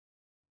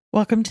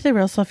Welcome to the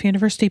Real Self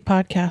University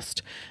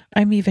podcast.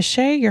 I'm Eva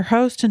Shea, your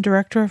host and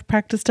Director of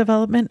Practice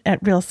Development at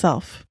Real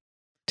Self.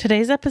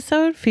 Today's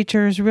episode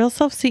features Real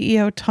Self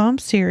CEO Tom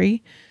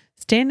Seery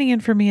standing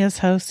in for me as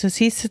host as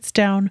he sits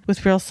down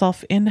with Real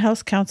Self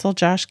in-house counsel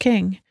Josh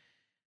King.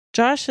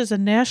 Josh is a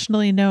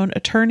nationally known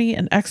attorney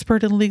and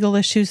expert in legal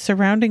issues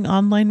surrounding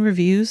online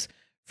reviews,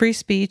 free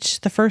speech,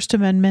 the First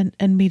Amendment,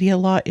 and media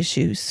law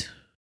issues.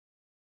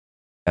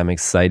 I'm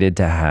excited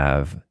to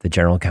have the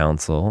general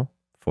counsel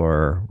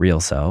for Real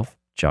Self,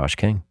 Josh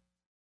King.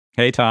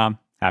 Hey, Tom.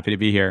 Happy to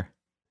be here.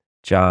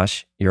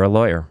 Josh, you're a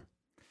lawyer.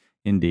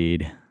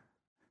 Indeed.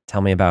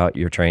 Tell me about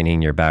your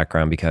training, your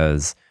background,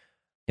 because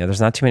there's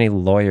not too many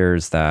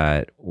lawyers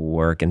that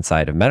work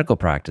inside of medical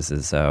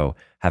practices. So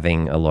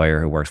having a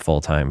lawyer who works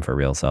full-time for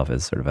Real Self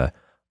is sort of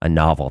a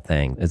novel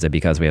thing. Is it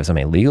because we have so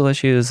many legal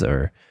issues?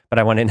 But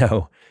I want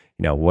to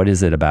know, what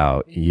is it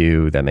about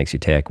you that makes you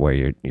tick,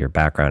 where your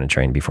background and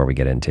training, before we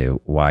get into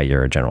why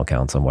you're a general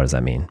counsel and what does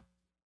that mean?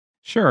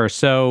 Sure.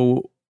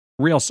 So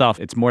Real Self,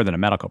 it's more than a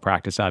medical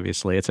practice,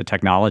 obviously. It's a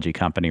technology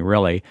company,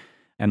 really.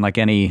 And like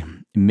any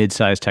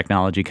mid-sized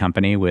technology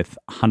company with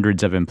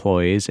hundreds of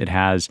employees, it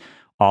has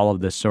all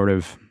of the sort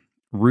of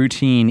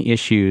routine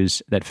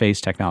issues that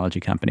face technology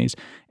companies.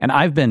 And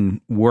I've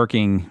been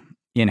working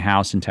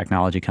in-house in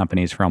technology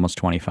companies for almost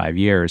 25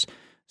 years,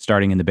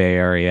 starting in the Bay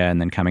Area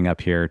and then coming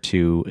up here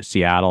to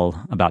Seattle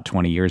about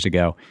 20 years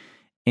ago,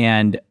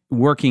 and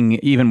working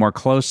even more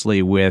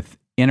closely with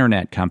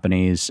internet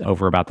companies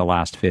over about the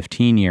last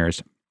 15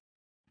 years,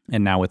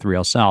 and now with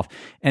Real Self.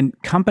 And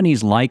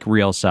companies like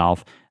Real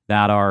Self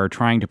that are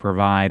trying to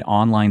provide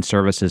online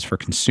services for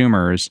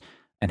consumers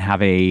and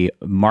have a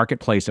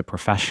marketplace of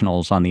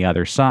professionals on the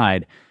other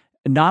side,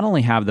 not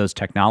only have those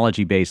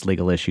technology-based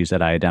legal issues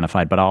that I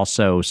identified, but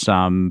also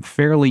some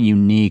fairly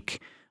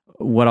unique,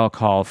 what I'll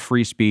call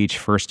free speech,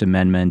 First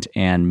Amendment,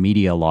 and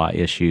media law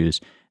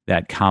issues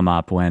that come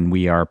up when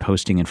we are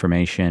posting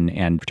information,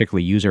 and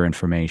particularly user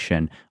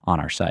information, on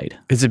our site.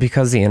 Is it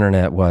because the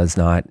internet was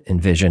not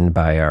envisioned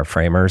by our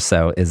framers?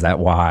 So is that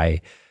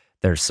why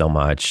there's so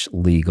much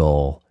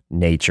legal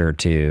nature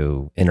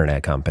to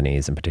internet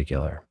companies in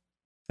particular?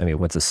 I mean,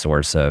 what's the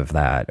source of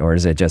that? Or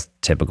is it just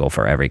typical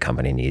for every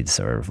company needs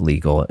sort of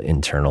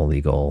internal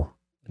legal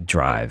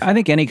drive? I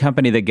think any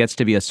company that gets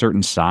to be a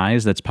certain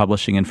size that's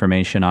publishing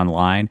information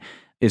online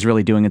is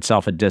really doing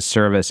itself a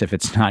disservice if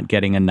it's not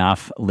getting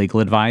enough legal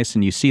advice.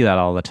 And you see that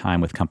all the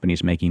time with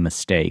companies making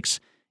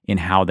mistakes in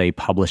how they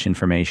publish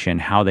information,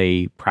 how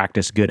they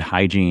practice good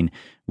hygiene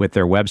with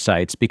their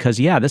websites. Because,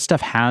 this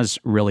stuff has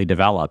really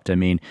developed. I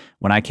mean,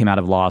 when I came out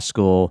of law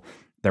school,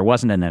 there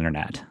wasn't an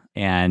internet,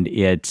 and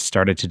it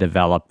started to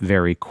develop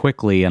very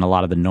quickly, and a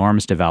lot of the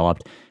norms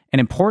developed. And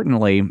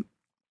importantly,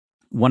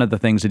 one of the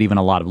things that even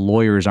a lot of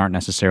lawyers aren't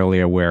necessarily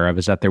aware of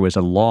is that there was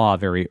a law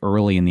very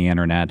early in the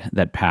internet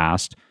that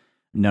passed,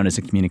 known as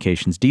the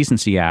Communications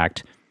Decency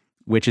Act,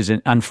 which is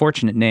an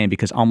unfortunate name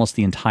because almost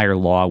the entire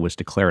law was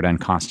declared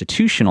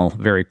unconstitutional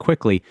very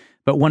quickly.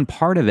 But one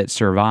part of it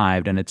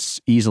survived, and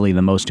it's easily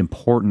the most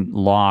important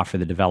law for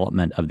the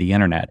development of the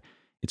internet.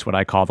 It's what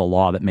I call the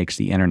law that makes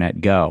the internet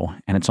go,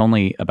 and it's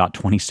only about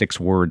 26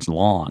 words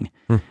long.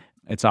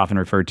 It's often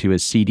referred to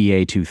as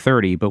CDA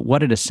 230, but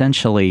what it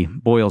essentially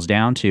boils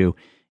down to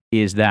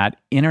is that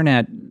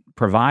internet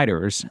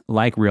providers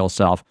like Real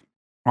Self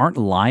aren't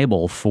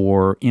liable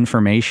for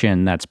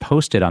information that's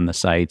posted on the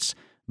sites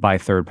by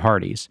third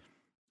parties.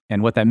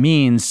 And what that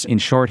means in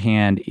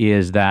shorthand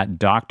is that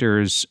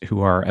doctors who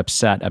are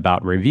upset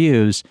about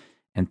reviews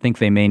and think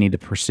they may need to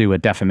pursue a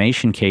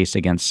defamation case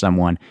against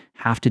someone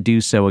have to do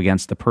so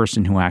against the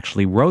person who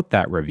actually wrote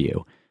that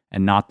review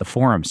and not the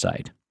forum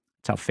site.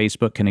 It's how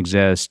Facebook can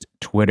exist,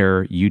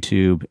 Twitter,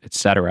 YouTube,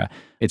 etc.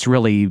 It's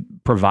really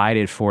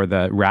provided for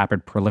the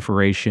rapid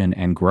proliferation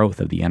and growth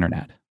of the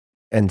internet.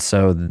 And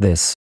so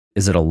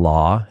is it a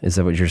law? Is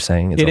that what you're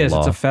saying? It is.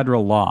 It's a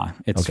federal law.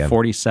 It's okay.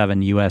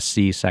 47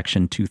 USC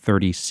section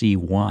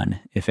 230C1,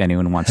 if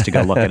anyone wants to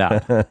go look it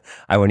up.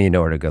 I wouldn't even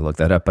know where to go look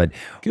that up, but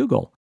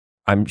Google.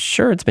 I'm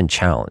sure it's been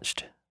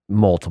challenged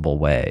multiple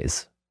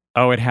ways.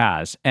 Oh, it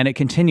has. And it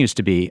continues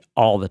to be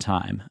all the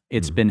time.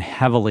 It's been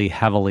heavily,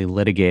 heavily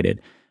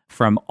litigated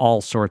from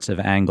all sorts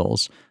of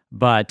angles.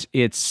 But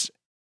it's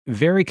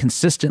very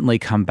consistently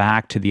come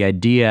back to the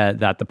idea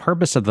that the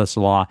purpose of this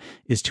law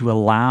is to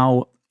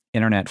allow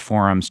internet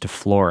forums to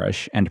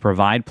flourish and to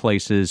provide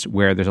places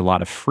where there's a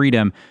lot of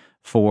freedom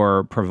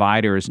for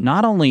providers,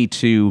 not only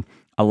to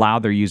allow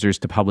their users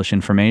to publish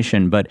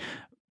information, but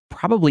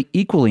probably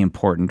equally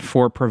important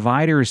for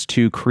providers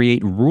to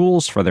create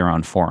rules for their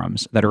own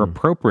forums that are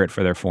appropriate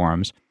for their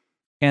forums,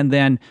 and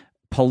then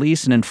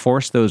police and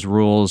enforce those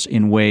rules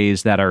in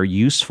ways that are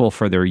useful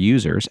for their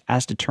users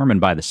as determined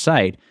by the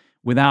site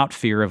without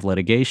fear of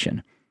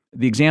litigation.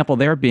 The example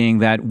there being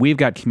that we've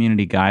got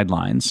community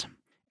guidelines,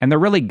 and they're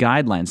really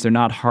guidelines. They're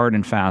not hard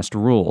and fast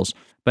rules,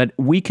 but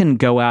we can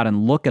go out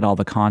and look at all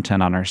the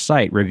content on our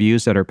site,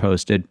 reviews that are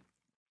posted,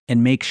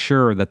 and make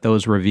sure that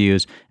those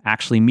reviews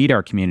actually meet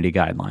our community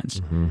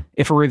guidelines.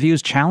 If a review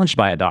is challenged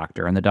by a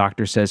doctor and the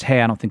doctor says,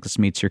 hey, I don't think this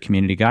meets your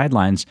community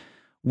guidelines,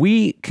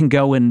 we can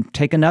go and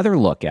take another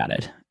look at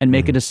it and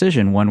make a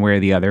decision one way or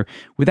the other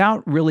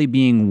without really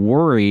being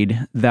worried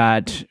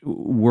that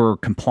we're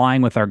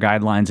complying with our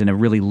guidelines in a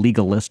really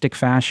legalistic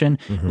fashion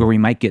where we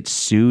might get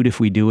sued if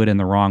we do it in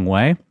the wrong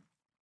way.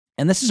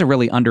 And this is a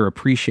really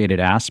underappreciated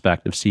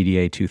aspect of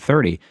CDA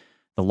 230,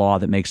 the law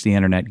that makes the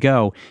internet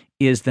go,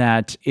 is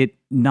that it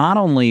not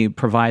only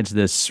provides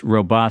this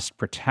robust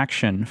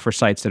protection for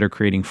sites that are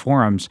creating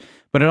forums,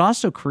 but it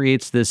also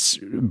creates this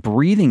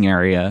breathing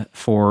area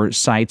for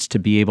sites to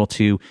be able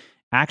to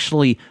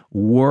actually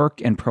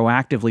work and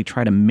proactively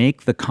try to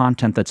make the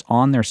content that's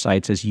on their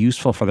sites as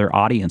useful for their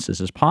audiences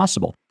as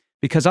possible.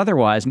 Because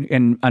otherwise,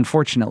 and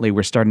unfortunately,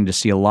 we're starting to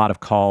see a lot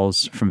of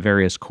calls from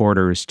various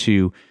quarters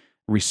to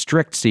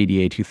restrict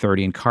CDA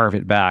 230 and carve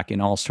it back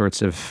in all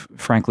sorts of,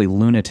 frankly,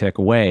 lunatic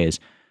ways.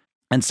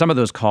 And some of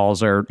those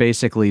calls are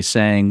basically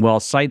saying, well,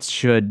 sites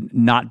should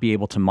not be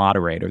able to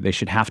moderate, or they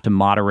should have to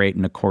moderate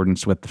in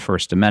accordance with the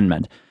First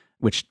Amendment,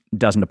 which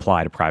doesn't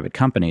apply to private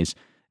companies.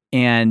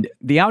 And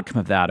the outcome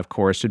of that, of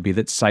course, would be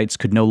that sites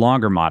could no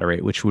longer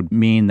moderate, which would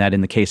mean that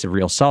in the case of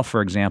Real Self,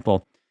 for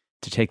example,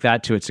 to take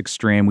that to its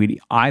extreme,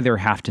 we'd either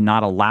have to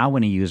not allow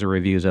any user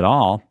reviews at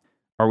all,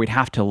 or we'd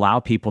have to allow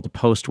people to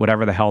post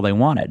whatever the hell they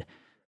wanted,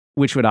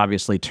 which would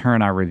obviously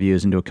turn our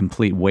reviews into a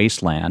complete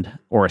wasteland,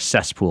 or a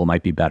cesspool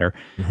might be better,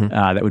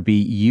 that would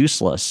be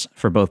useless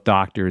for both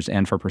doctors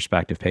and for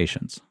prospective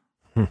patients.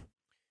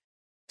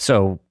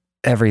 So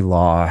every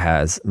law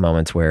has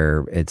moments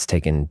where it's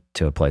taken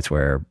to a place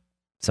where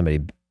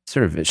somebody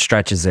sort of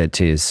stretches it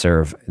to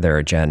serve their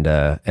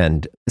agenda.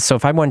 And so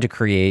if I wanted to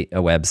create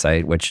a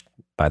website, which,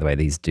 by the way,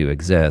 these do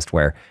exist,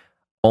 where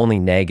only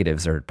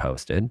negatives are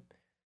posted,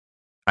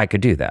 I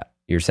could do that.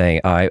 You're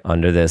saying,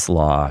 under this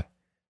law,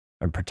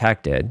 I'm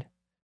protected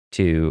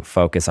to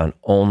focus on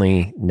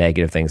only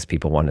negative things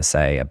people want to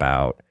say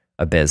about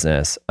a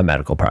business, a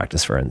medical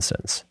practice, for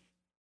instance.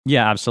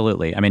 Yeah,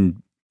 absolutely. I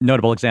mean,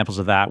 notable examples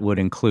of that would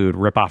include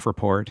Ripoff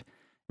Report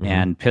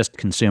and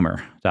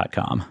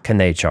pissedconsumer.com. Can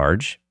they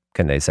charge?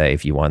 Can they say,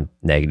 if you want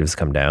negatives to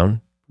come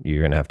down, you're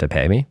going to have to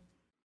pay me?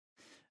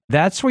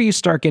 That's where you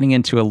start getting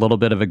into a little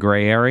bit of a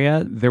gray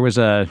area. There was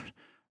a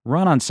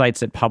run on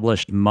sites that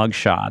published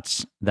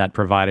mugshots that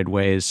provided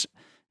ways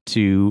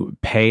to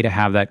pay to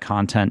have that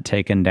content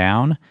taken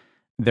down.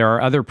 There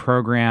are other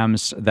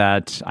programs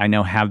that I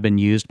know have been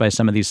used by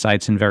some of these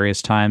sites in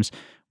various times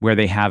where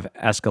they have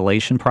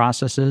escalation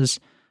processes.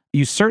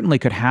 You certainly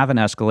could have an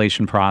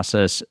escalation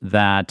process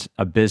that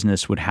a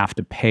business would have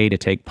to pay to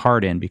take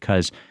part in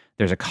because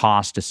there's a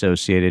cost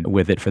associated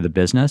with it for the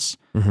business,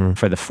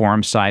 for the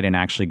forum site, and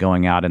actually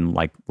going out and,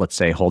 like, let's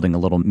say, holding a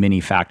little mini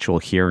factual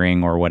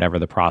hearing or whatever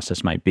the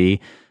process might be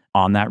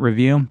on that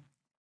review.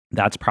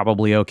 That's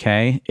probably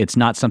okay. It's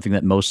not something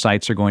that most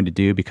sites are going to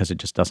do because it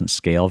just doesn't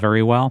scale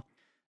very well.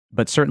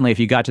 But certainly if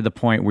you got to the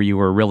point where you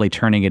were really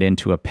turning it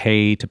into a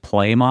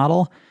pay-to-play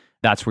model,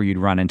 that's where you'd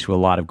run into a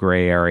lot of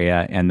gray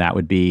area. And that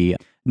would be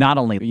not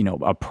only,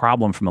 a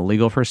problem from a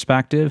legal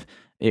perspective,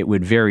 it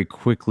would very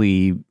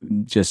quickly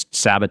just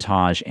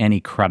sabotage any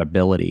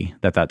credibility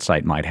that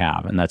site might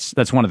have. And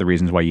that's one of the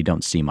reasons why you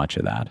don't see much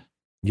of that.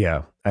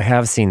 Yeah. I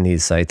have seen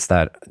these sites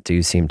that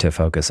do seem to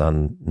focus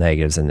on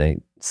negatives,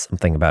 and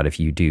something about if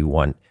you do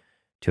want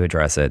to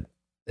address it,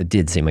 it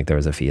did seem like there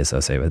was a fee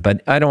associated with it.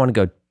 But I don't want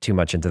to go too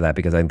much into that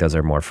because I think those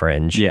are more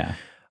fringe. Yeah.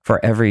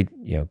 For every,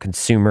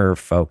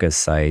 consumer-focused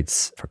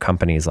sites, for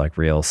companies like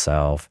Real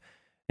Self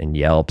and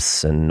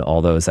Yelps and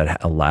all those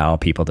that allow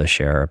people to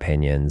share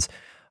opinions,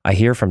 I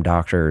hear from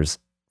doctors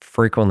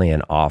frequently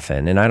and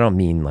often, and I don't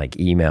mean like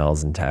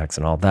emails and texts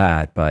and all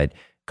that, but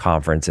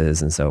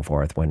conferences and so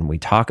forth. When we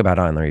talk about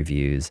online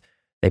reviews,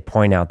 they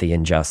point out the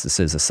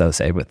injustices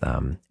associated with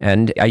them.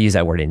 And I use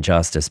that word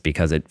injustice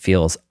because it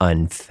feels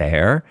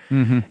unfair.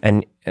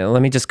 And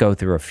let me just go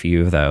through a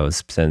few of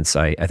those, since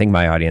I think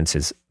my audience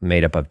is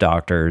made up of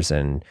doctors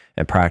and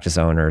practice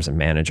owners and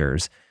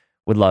managers.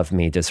 Would love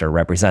me to sort of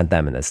represent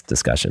them in this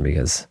discussion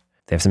because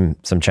they have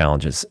some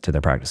challenges to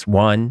their practice.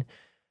 One,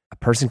 a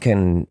person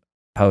can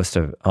post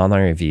an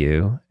online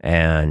review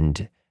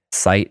and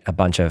cite a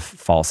bunch of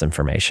false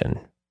information,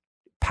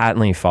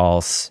 patently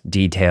false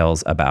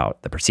details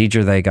about the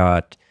procedure they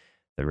got,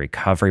 the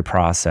recovery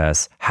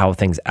process, how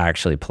things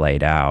actually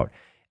played out.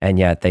 And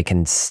yet they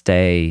can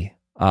stay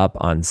up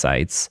on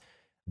sites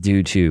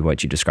due to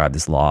what you described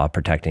as law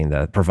protecting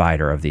the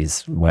provider of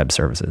these web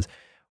services.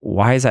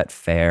 Why is that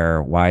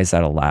fair? Why is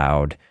that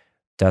allowed?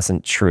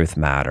 Doesn't truth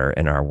matter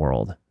in our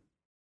world?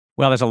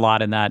 Well, there's a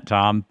lot in that,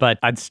 Tom, but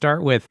I'd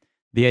start with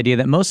the idea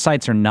that most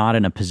sites are not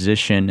in a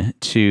position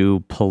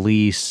to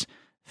police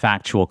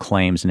factual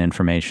claims and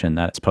information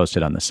that's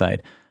posted on the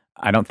site.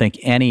 I don't think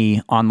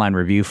any online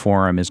review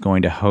forum is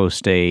going to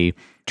host a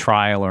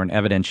trial or an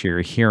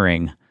evidentiary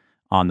hearing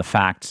on the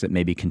facts that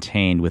may be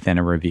contained within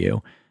a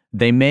review.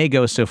 They may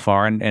go so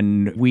far,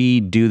 and we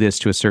do this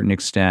to a certain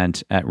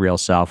extent at Real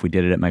Self. We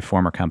did it at my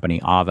former company,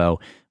 Avo,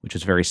 which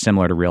was very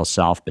similar to Real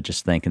Self, but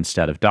just think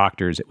instead of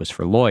doctors, it was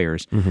for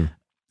lawyers.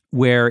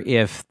 Where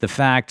if the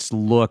facts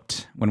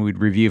looked, when we'd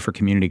review for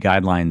community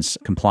guidelines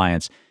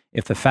compliance,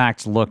 If the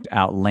facts looked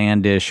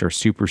outlandish or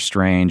super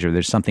strange, or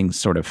there's something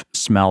sort of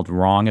smelled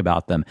wrong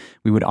about them,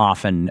 we would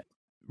often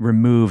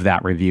remove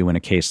that review in a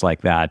case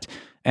like that.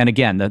 And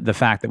again, the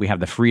fact that we have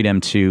the freedom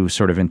to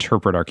sort of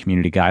interpret our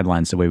community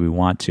guidelines the way we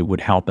want to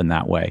would help in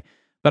that way.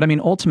 But I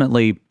mean,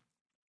 ultimately,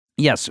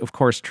 yes, of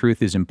course,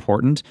 truth is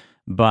important,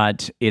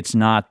 but it's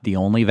not the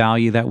only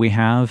value that we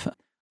have.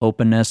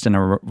 Openness in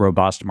a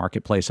robust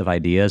marketplace of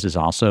ideas is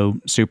also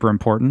super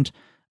important.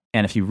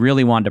 And if you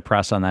really wanted to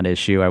press on that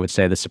issue, I would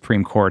say the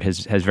Supreme Court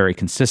has very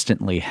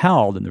consistently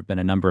held, and there have been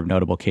a number of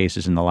notable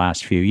cases in the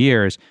last few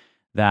years,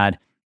 that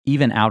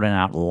even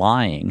out-and-out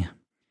lying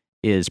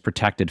is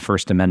protected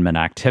First Amendment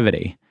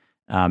activity.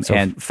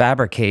 And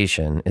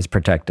fabrication is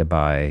protected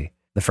by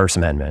the First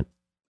Amendment.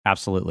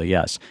 Absolutely,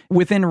 yes.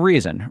 Within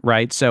reason,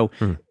 right? So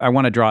I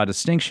want to draw a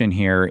distinction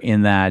here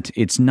in that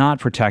it's not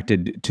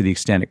protected to the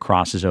extent it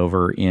crosses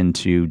over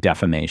into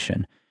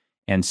defamation.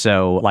 And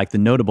so, like the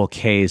notable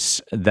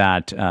case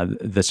that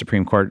the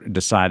Supreme Court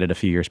decided a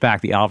few years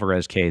back, the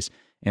Alvarez case,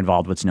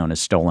 involved what's known as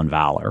stolen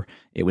valor.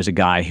 It was a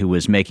guy who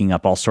was making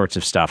up all sorts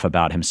of stuff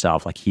about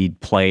himself, like he'd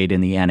played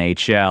in the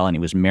NHL and he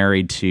was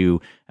married to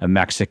a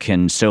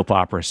Mexican soap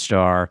opera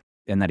star,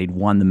 and that he'd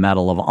won the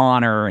Medal of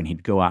Honor, and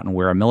he'd go out and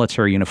wear a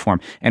military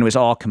uniform, and it was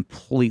all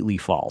completely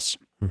false.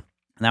 And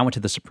that went to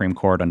the Supreme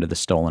Court under the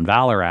Stolen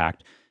Valor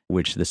Act,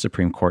 which the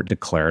Supreme Court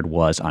declared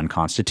was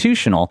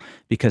unconstitutional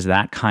because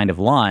that kind of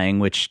lying,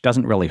 which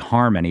doesn't really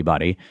harm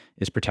anybody,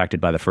 is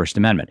protected by the First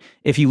Amendment.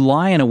 If you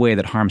lie in a way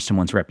that harms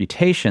someone's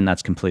reputation,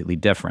 that's completely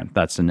different.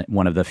 That's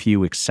one of the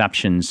few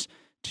exceptions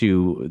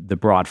to the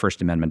broad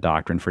First Amendment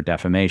doctrine for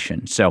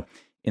defamation. So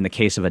in the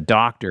case of a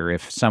doctor,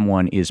 if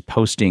someone is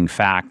posting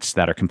facts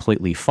that are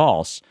completely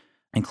false,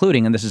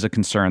 including, and this is a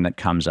concern that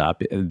comes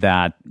up,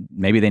 that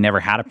maybe they never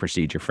had a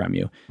procedure from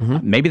you,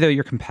 maybe they're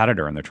your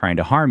competitor and they're trying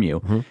to harm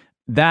you,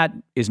 that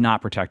is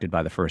not protected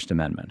by the First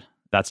Amendment.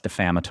 That's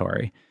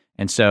defamatory.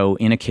 And so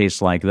in a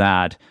case like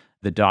that,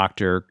 the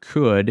doctor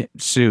could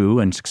sue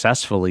and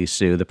successfully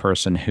sue the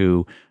person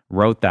who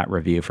wrote that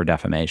review for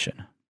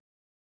defamation.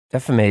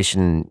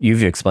 Defamation,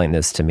 you've explained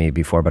this to me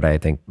before, but I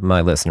think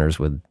my listeners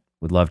would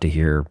love to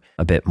hear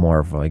a bit more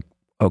of like,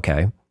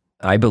 okay,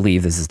 I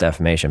believe this is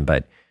defamation,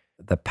 but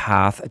the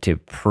path to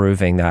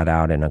proving that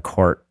out in a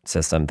court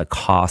system, the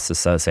costs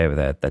associated with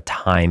it, the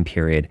time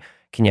period,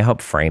 can you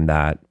help frame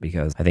that?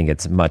 Because I think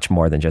it's much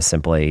more than just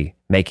simply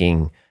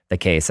making the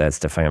case that's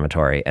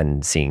defamatory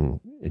and seeing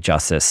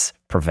justice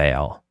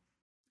prevail.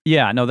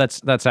 Yeah, no,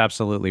 that's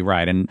absolutely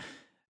right. And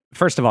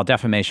first of all,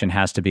 defamation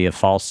has to be a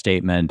false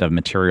statement of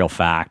material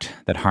fact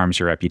that harms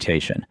your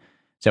reputation.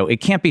 So it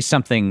can't be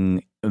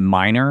something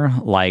minor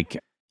like,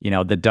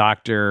 the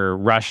doctor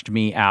rushed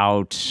me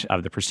out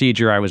of the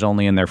procedure. I was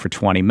only in there for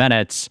 20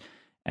 minutes.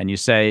 And you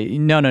say,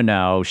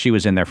 no, she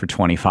was in there for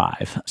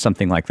 25,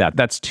 something like that.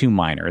 That's too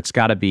minor. It's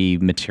got to be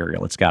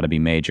material. It's got to be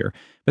major.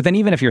 But then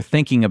even if you're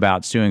thinking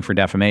about suing for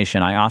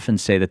defamation, I often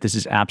say that this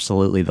is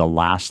absolutely the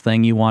last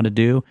thing you want to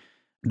do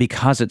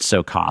because it's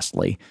so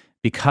costly,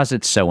 because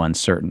it's so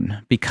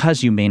uncertain,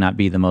 because you may not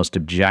be the most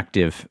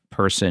objective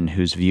person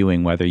who's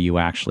viewing whether you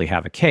actually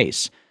have a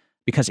case.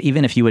 Because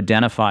even if you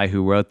identify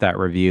who wrote that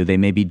review, they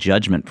may be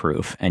judgment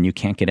proof and you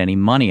can't get any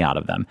money out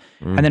of them.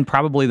 And then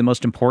probably the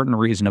most important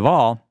reason of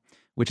all,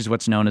 which is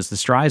what's known as the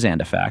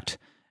Streisand effect,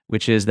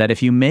 which is that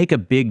if you make a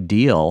big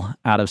deal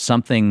out of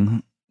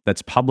something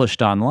that's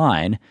published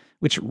online,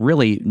 which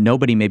really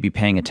nobody may be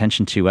paying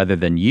attention to other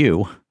than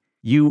you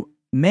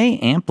may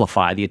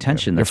amplify the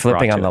attention that's brought to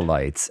it. You're flipping on the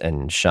lights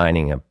and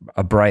shining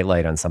a bright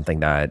light on something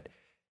that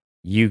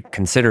you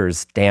consider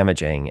as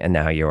damaging, and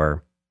now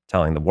you're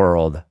telling the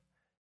world,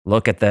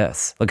 look at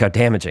this. Look how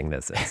damaging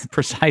this is.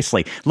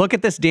 Precisely. Look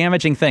at this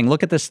damaging thing.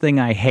 Look at this thing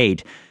I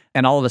hate.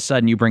 And all of a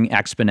sudden, you bring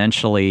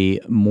exponentially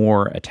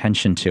more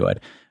attention to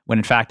it, when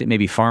in fact, it may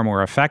be far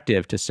more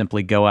effective to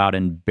simply go out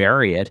and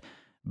bury it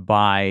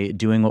by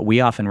doing what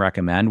we often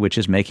recommend, which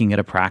is making it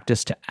a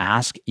practice to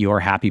ask your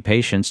happy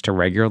patients to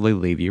regularly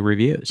leave you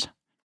reviews.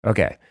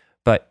 Okay.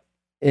 But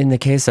in the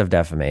case of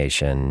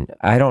defamation,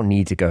 I don't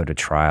need to go to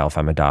trial if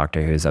I'm a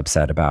doctor who's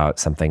upset about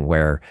something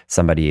where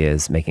somebody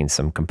is making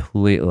some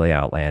completely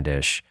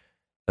outlandish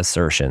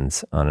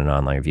assertions on an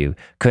online review.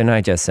 Couldn't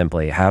I just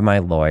simply have my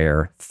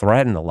lawyer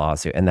threaten the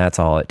lawsuit, and that's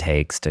all it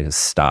takes to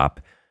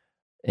stop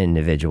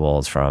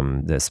individuals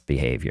from this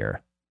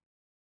behavior?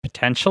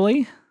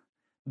 Potentially.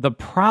 The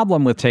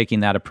problem with taking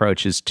that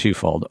approach is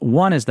twofold.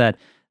 One is that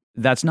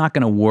that's not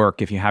going to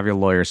work if you have your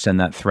lawyer send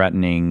that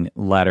threatening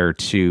letter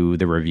to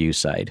the review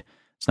site.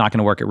 It's not going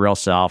to work at Real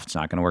Self. It's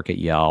not going to work at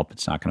Yelp.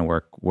 It's not going to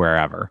work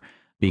wherever.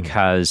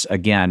 Because,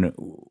 again,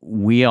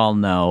 we all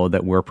know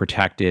that we're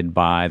protected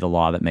by the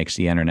law that makes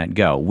the internet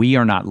go. We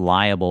are not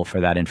liable for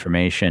that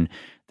information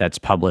that's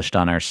published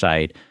on our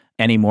site,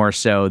 any more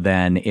so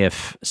than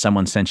if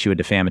someone sent you a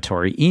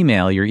defamatory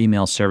email, your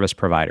email service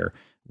provider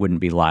wouldn't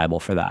be liable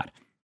for that.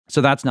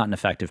 So that's not an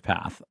effective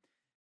path.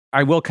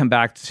 I will come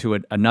back to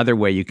another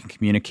way you can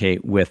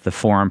communicate with the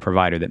forum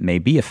provider that may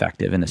be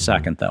effective in a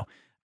second, though.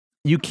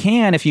 You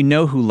can, if you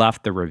know who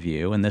left the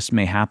review, and this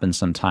may happen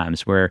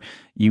sometimes where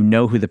you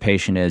know who the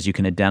patient is, you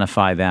can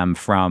identify them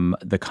from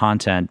the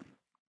content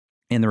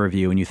in the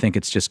review and you think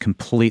it's just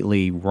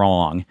completely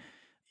wrong.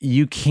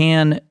 You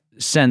can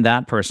send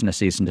that person a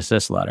cease and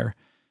desist letter.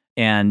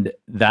 And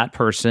that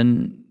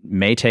person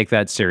may take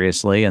that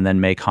seriously and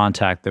then may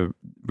contact the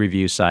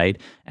review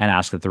site and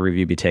ask that the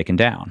review be taken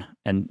down.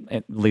 And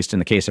at least in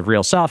the case of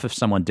Real Self, if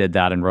someone did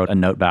that and wrote a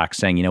note back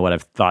saying, you know what,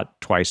 I've thought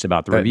twice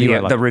about the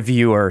review. The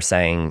reviewer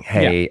saying,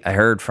 hey, I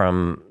heard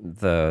from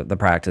the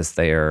practice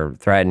they are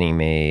threatening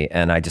me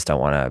and I just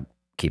don't want to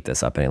keep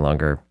this up any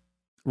longer.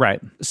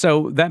 Right.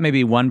 So that may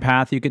be one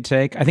path you could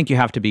take. I think you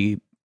have to be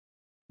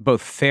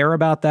both fair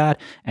about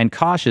that and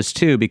cautious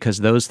too, because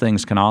those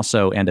things can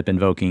also end up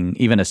invoking,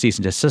 even a cease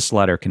and desist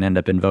letter can end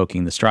up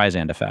invoking the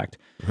Streisand effect,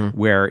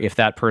 where if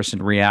that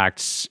person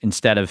reacts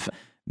instead of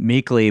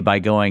meekly by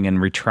going and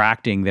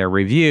retracting their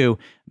review,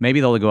 maybe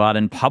they'll go out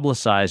and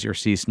publicize your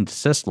cease and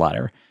desist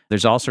letter.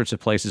 There's all sorts of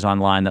places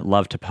online that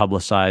love to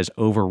publicize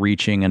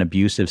overreaching and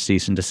abusive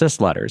cease and desist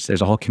letters.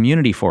 There's a whole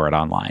community for it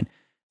online.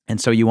 And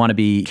so you want to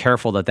be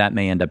careful that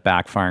may end up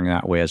backfiring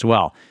that way as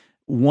well.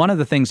 One of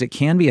the things that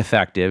can be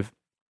effective,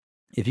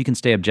 if you can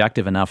stay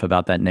objective enough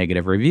about that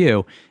negative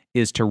review,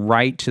 is to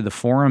write to the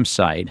forum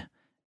site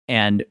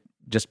and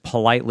just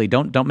politely,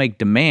 don't make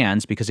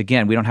demands, because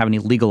again, we don't have any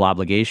legal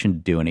obligation to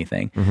do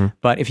anything.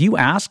 But if you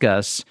ask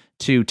us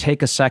to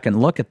take a second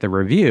look at the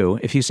review,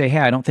 if you say, hey,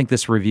 I don't think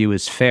this review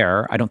is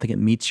fair, I don't think it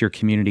meets your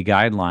community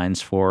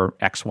guidelines for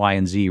X, Y,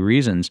 and Z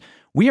reasons,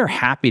 we are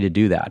happy to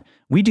do that.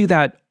 We do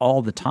that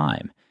all the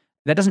time.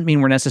 That doesn't mean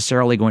we're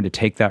necessarily going to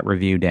take that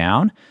review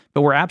down,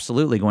 but we're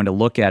absolutely going to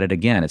look at it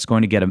again. It's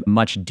going to get a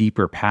much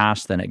deeper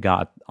pass than it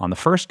got on the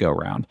first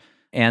go-round.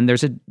 And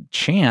there's a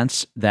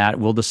chance that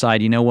we'll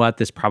decide, you know what,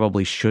 this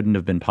probably shouldn't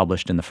have been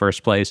published in the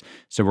first place,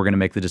 so we're going to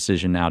make the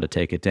decision now to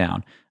take it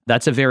down.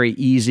 That's a very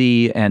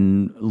easy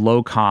and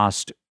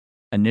low-cost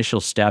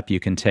initial step you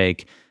can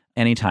take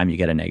anytime you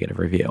get a negative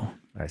review.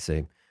 I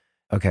see.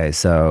 Okay,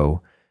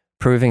 so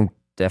proving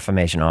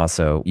defamation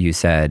also, you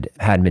said,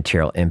 had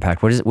material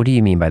impact. What do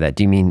you mean by that?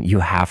 Do you mean you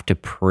have to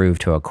prove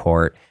to a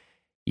court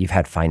you've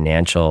had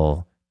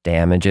financial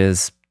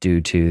damages due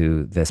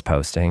to this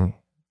posting?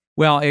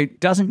 Well, it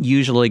doesn't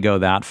usually go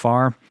that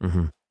far.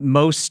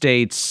 Most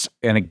states,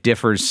 and it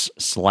differs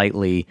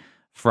slightly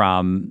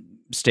from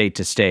state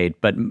to state,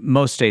 but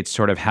most states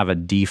sort of have a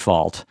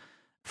default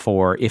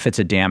for if it's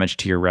a damage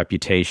to your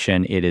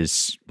reputation, it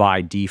is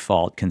by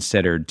default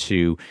considered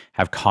to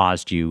have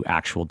caused you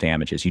actual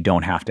damages. You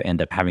don't have to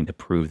end up having to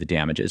prove the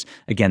damages.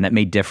 Again, that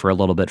may differ a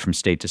little bit from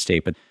state to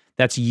state, but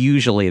that's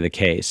usually the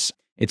case.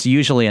 It's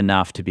usually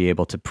enough to be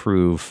able to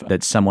prove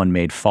that someone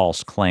made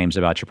false claims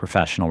about your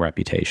professional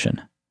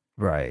reputation.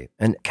 Right.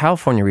 And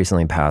California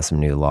recently passed some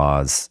new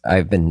laws.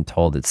 I've been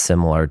told it's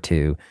similar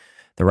to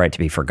the right to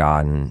be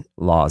forgotten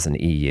laws in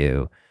the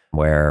EU,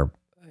 where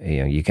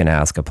you can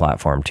ask a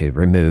platform to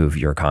remove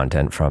your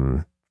content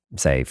from,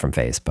 say, from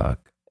Facebook.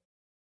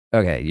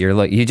 Okay,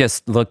 you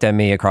just looked at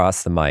me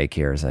across the mic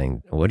here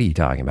saying, what are you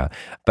talking about?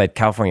 But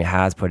California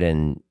has put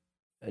in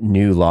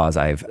new laws,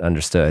 I've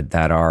understood,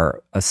 that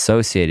are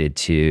associated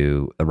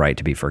to the right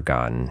to be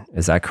forgotten.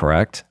 Is that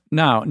correct?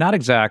 No, not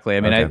exactly.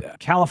 I mean, Okay.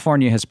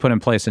 California has put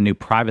in place a new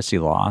privacy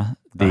law,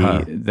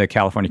 the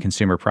California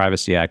Consumer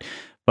Privacy Act.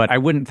 But I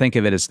wouldn't think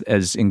of it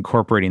as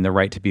incorporating the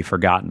right to be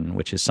forgotten,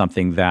 which is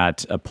something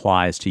that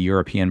applies to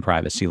European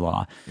privacy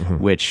law,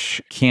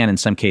 which can, in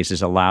some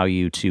cases, allow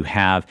you to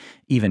have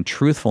even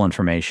truthful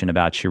information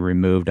about you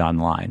removed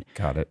online.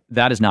 Got it.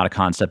 That is not a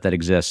concept that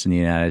exists in the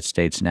United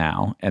States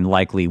now and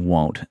likely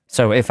won't.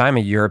 So if I'm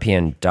a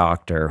European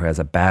doctor who has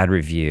a bad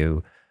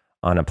review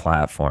on a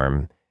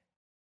platform,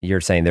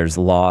 you're saying there's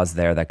laws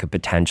there that could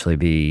potentially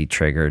be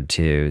triggered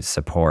to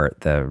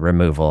support the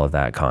removal of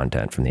that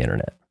content from the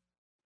internet?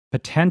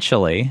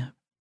 Potentially,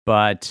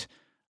 but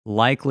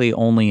likely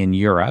only in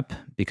Europe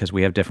because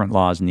we have different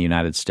laws in the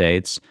United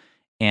States.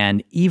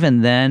 And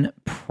even then,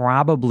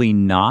 probably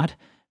not,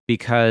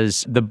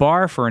 because the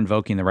bar for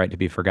invoking the right to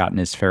be forgotten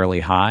is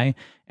fairly high.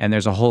 And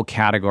there's a whole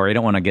category. I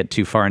don't want to get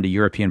too far into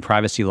European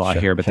privacy law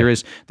here, but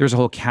there's a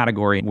whole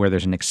category where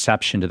there's an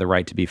exception to the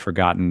right to be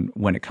forgotten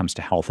when it comes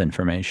to health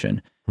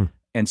information.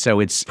 And so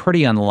it's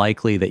pretty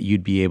unlikely that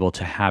you'd be able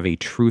to have a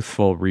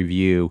truthful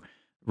review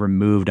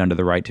removed under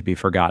the right to be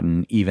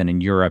forgotten, even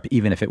in Europe,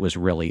 even if it was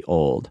really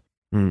old.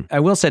 I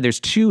will say there's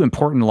two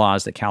important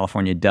laws that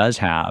California does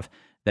have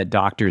that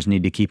doctors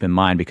need to keep in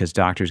mind because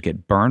doctors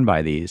get burned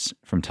by these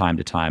from time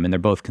to time, and they're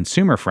both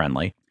consumer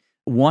friendly.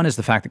 One is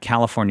the fact that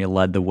California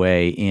led the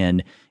way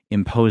in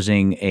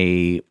imposing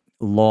a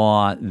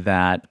law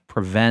that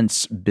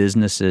prevents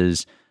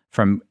businesses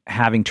from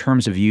having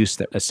terms of use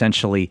that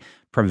essentially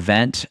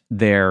prevent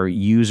their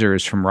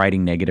users from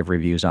writing negative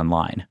reviews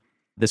online.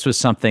 This was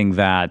something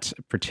that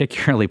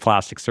particularly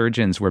plastic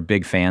surgeons were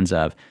big fans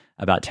of.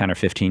 About 10 or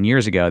 15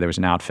 years ago, there was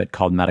an outfit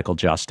called Medical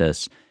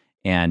Justice,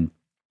 and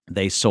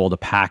They sold a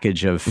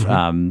package of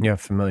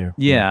familiar.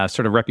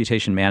 sort of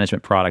reputation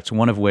management products,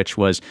 one of which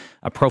was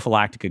a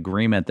prophylactic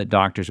agreement that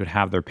doctors would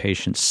have their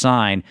patients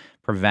sign,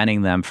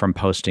 preventing them from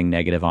posting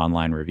negative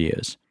online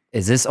reviews.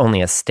 Is this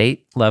only a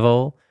state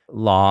level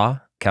law,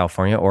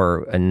 California,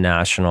 or a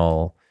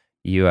national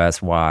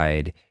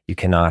US-wide, you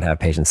cannot have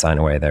patients sign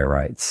away their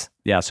rights?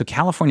 Yeah, so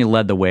California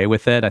led the way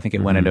with it. I think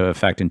it went into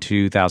effect in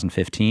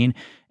 2015.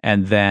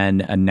 And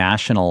then a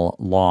national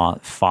law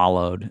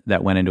followed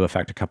that went into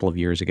effect a couple of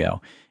years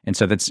ago. And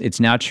so it's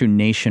now true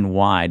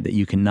nationwide that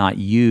you cannot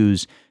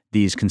use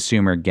these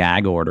consumer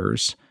gag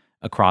orders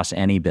across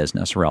any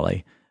business,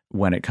 really,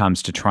 when it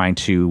comes to trying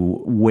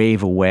to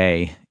waive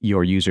away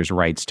your users'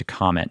 rights to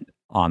comment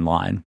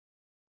online.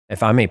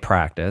 If I'm a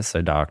practice,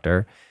 a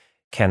doctor,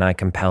 can I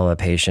compel a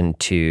patient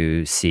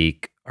to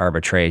seek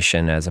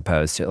arbitration as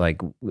opposed to,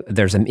 like,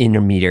 there's an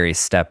intermediary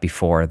step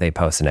before they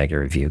post a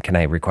negative review? Can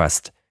I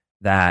request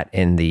that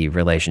in the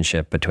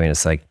relationship between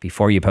us? Like,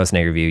 before you post a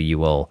negative review, you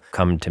will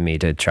come to me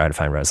to try to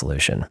find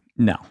resolution?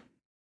 No.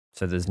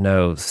 So there's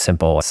no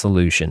simple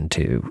solution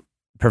to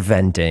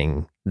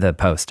preventing the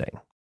posting?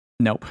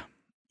 Nope.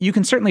 You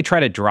can certainly try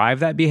to drive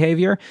that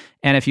behavior.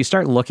 And if you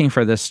start looking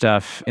for this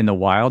stuff in the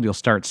wild, you'll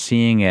start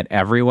seeing it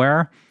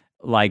everywhere.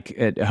 Like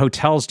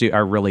hotels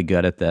are really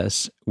good at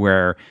this,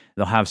 where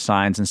they'll have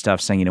signs and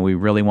stuff saying, we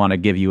really want to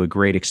give you a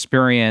great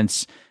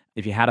experience.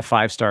 If you had a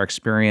 5-star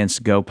experience,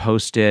 go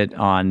post it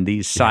on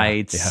these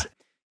sites. Yeah.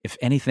 If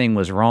anything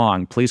was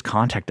wrong, please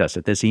contact us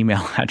at this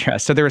email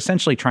address. So they're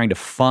essentially trying to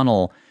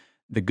funnel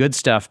the good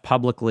stuff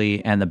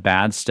publicly and the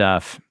bad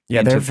stuff.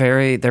 Yeah, they're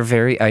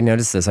very, I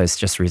noticed this. I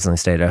just recently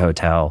stayed at a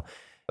hotel,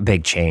 a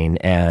big chain,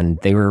 and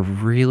they were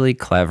really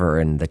clever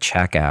in the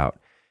checkout.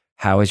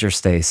 How was your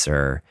stay,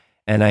 sir?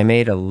 And I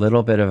made a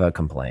little bit of a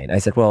complaint. I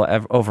said, well,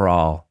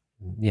 overall,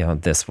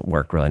 this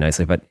worked really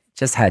nicely, but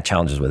just had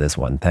challenges with this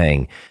one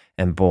thing.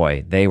 And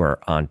boy, they were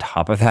on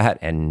top of that.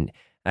 And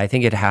I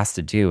think it has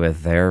to do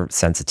with their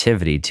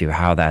sensitivity to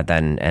how that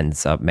then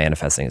ends up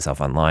manifesting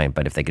itself online.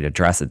 But if they could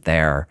address it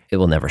there, it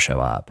will never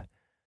show up.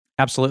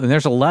 Absolutely. And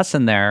there's a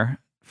lesson there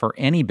for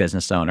any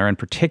business owner, and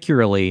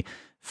particularly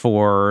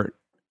for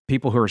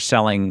people who are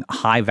selling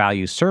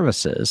high-value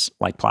services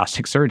like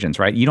plastic surgeons,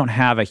 right? You don't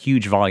have a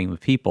huge volume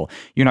of people.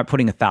 You're not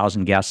putting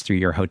 1,000 guests through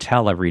your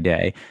hotel every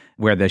day,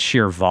 where the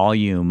sheer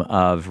volume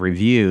of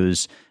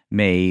reviews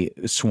may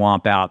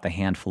swamp out the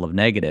handful of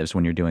negatives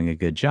when you're doing a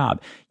good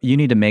job. You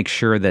need to make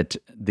sure that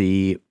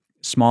the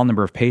small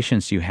number of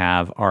patients you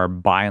have are,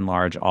 by and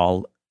large,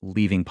 all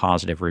leaving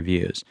positive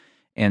reviews.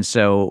 And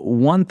so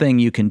one thing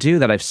you can do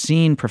that I've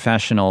seen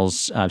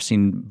professionals, I've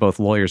seen both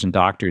lawyers and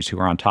doctors who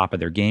are on top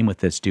of their game with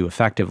this do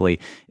effectively,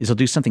 is they'll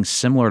do something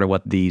similar to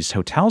what these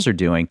hotels are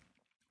doing,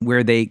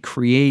 where they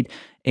create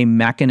a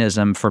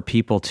mechanism for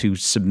people to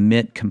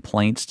submit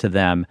complaints to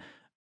them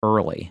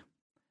early,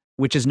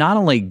 which is not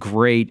only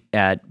great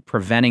at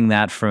preventing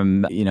that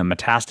from,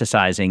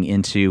 metastasizing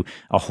into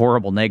a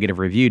horrible negative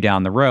review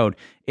down the road.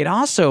 It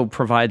also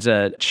provides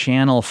a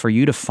channel for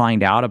you to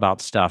find out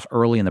about stuff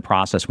early in the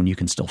process when you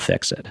can still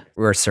fix it.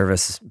 Where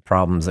service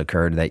problems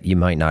occurred that you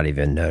might not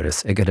even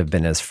notice. It could have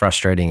been as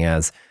frustrating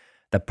as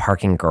the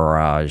parking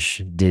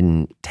garage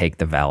didn't take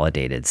the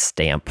validated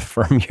stamp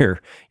from your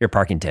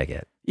parking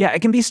ticket. Yeah,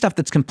 it can be stuff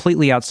that's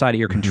completely outside of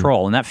your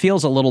control. And that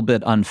feels a little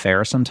bit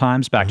unfair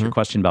sometimes, back to your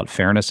question about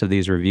fairness of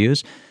these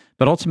reviews.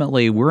 But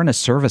ultimately, we're in a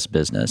service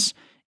business,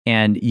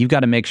 and you've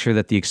got to make sure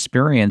that the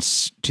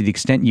experience, to the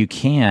extent you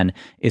can,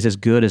 is as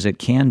good as it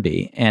can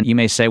be. And you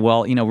may say,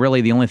 well,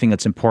 really the only thing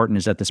that's important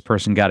is that this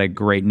person got a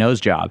great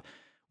nose job.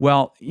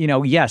 Well,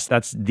 yes,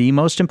 that's the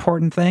most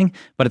important thing,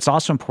 but it's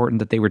also important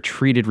that they were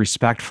treated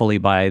respectfully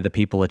by the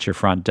people at your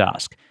front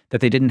desk,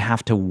 that they didn't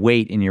have to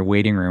wait in your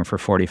waiting room for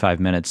 45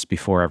 minutes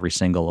before every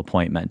single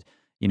appointment,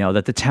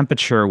 that the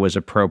temperature was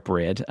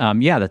appropriate,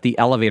 that the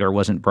elevator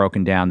wasn't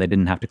broken down, they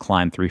didn't have to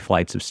climb 3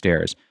 flights of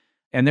stairs.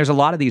 And there's a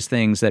lot of these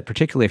things that,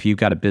 particularly if you've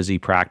got a busy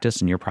practice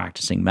and you're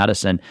practicing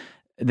medicine,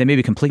 they may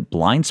be complete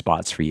blind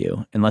spots for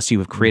you unless you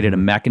have created a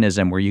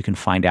mechanism where you can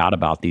find out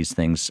about these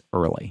things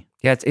early.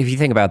 Yeah, if you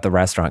think about the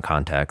restaurant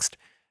context,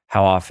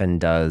 how often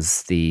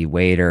does the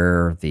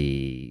waiter,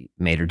 the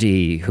maitre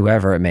d',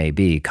 whoever it may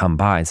be, come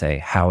by and say,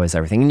 how is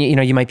everything?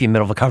 And you might be in the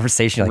middle of a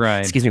conversation, like, right.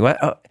 Excuse me, what?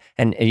 Oh.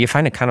 And you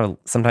find it kind of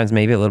sometimes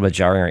maybe a little bit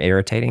jarring or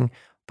irritating,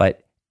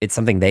 but it's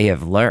something they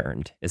have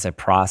learned is a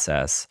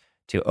process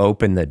to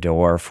open the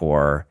door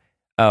for,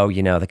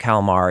 the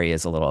calamari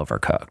is a little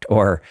overcooked,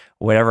 or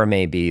whatever it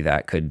may be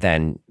that could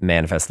then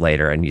manifest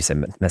later. And you said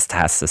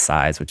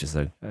metastasize, which is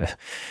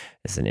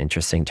is an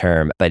interesting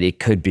term, but it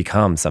could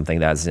become something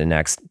that's the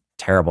next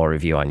terrible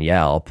review on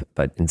Yelp,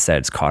 but instead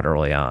it's caught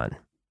early on.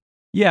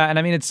 Yeah, and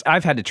I mean,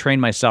 I've had to train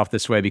myself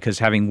this way because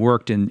having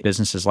worked in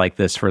businesses like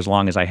this for as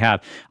long as I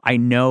have, I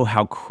know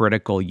how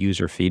critical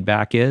user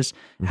feedback is,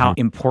 how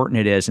important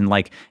it is, and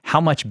like how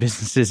much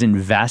businesses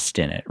invest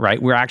in it, right?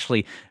 We're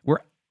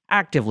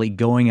actively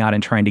going out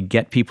and trying to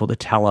get people to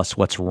tell us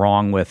what's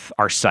wrong with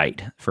our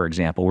site, for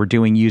example. We're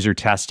doing user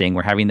testing.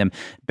 We're having them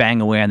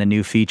bang away on the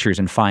new features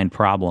and find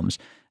problems.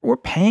 We're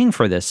paying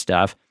for this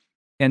stuff.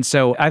 And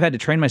so I've had to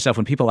train myself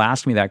when people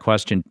ask me that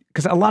question,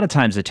 because a lot of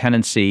times the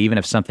tendency, even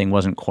if something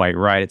wasn't quite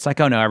right, it's like,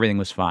 oh no, everything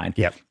was fine.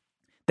 Yep.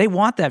 They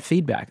want that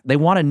feedback. They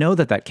want to know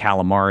that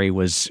calamari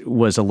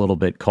was a little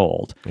bit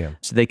cold,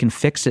 so they can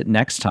fix it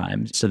next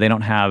time. So they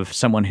don't have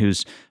someone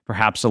who's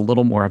perhaps a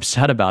little more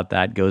upset about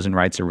that goes and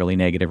writes a really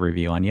negative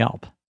review on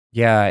Yelp.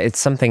 Yeah, it's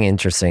something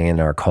interesting in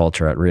our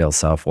culture at Real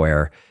Self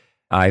where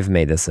I've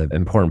made this an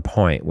important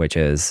point, which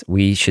is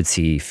we should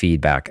see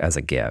feedback as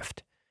a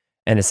gift.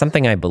 And it's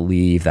something I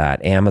believe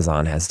that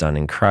Amazon has done an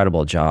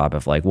incredible job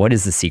of, like, what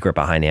is the secret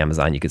behind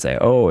Amazon? You could say,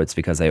 oh, it's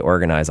because they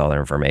organize all their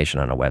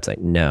information on a website.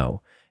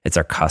 No, it's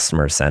our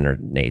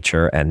customer-centered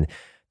nature and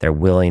their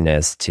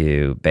willingness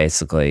to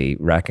basically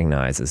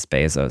recognize, as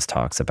Bezos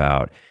talks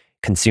about,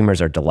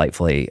 consumers are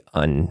delightfully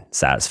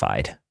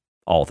unsatisfied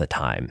all the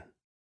time.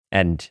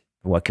 And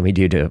what can we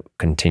do to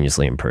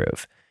continuously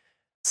improve?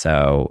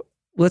 So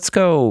let's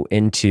go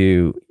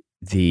into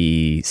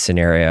the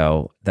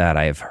scenario that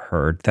I've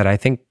heard that I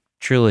think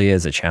truly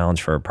is a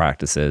challenge for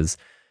practices.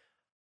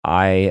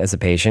 I, as a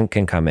patient,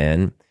 can come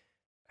in,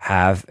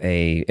 have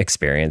a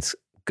experience,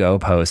 go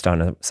post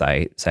on a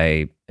site,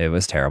 say it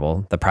was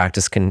terrible. The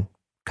practice can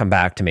come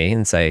back to me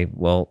and say,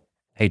 well,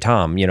 hey,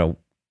 Tom,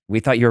 we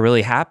thought you were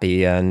really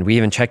happy and we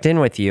even checked in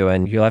with you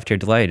and you left here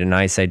delayed. And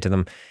I say to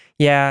them,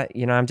 yeah,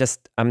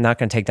 I'm not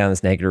going to take down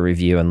this negative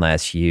review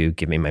unless you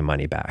give me my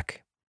money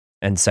back.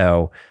 And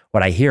so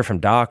what I hear from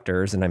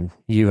doctors, and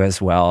you as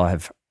well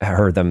have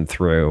heard them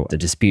through the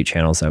dispute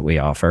channels that we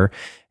offer,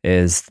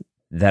 is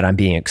that I'm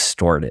being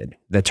extorted.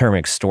 The term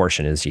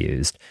extortion is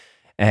used.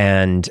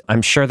 And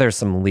I'm sure there's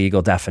some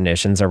legal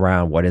definitions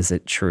around what is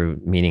it true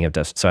meaning of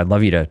this. So I'd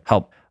love you to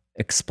help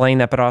explain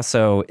that, but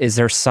also, is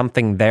there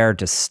something there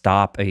to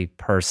stop a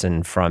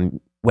person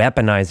from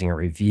weaponizing a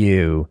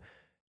review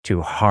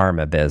to harm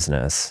a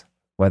business,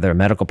 whether a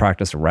medical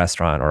practice, a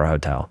restaurant, or a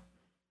hotel?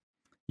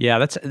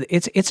 Yeah,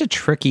 it's a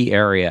tricky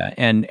area,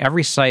 and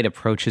every site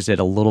approaches it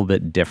a little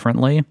bit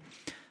differently.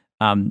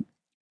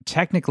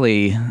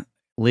 Technically,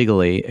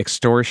 legally,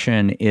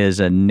 extortion is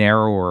a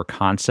narrower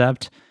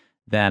concept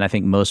than I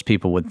think most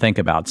people would think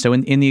about. So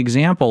in the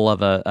example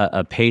of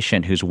a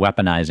patient who's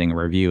weaponizing a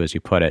review, as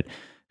you put it,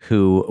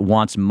 who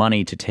wants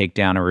money to take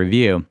down a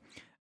review,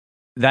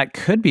 that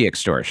could be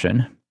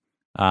extortion.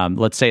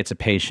 Let's say it's a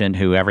patient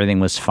who everything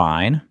was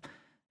fine.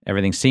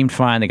 Everything seemed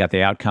fine. They got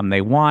the outcome they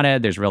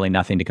wanted. There's really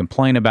nothing to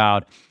complain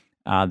about.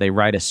 They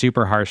write a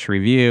super harsh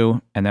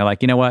review, and they're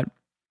like, you know what?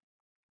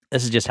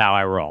 This is just how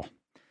I roll.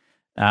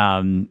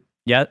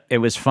 Yeah, it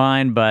was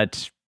fine,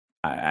 but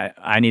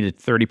I need a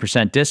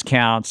 30%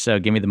 discount, so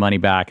give me the money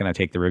back, and I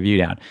take the review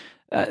down.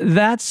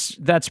 That's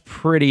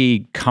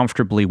pretty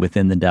comfortably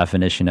within the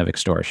definition of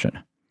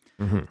extortion.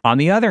 Mm-hmm. On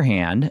the other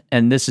hand,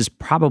 and this is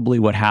probably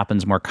what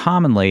happens more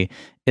commonly,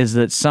 is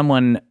that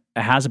someone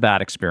has a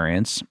bad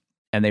experience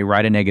and they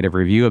write a negative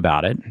review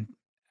about it.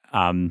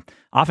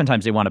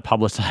 Oftentimes they want to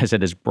publicize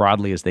it as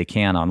broadly as they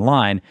can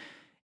online.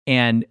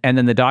 And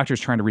then the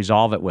doctor's trying to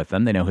resolve it with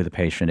them. They know who the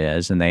patient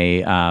is, and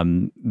they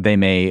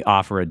may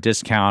offer a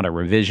discount, a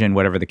revision,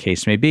 whatever the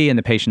case may be. And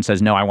the patient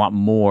says, no, I want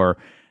more.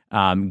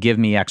 Give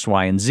me X,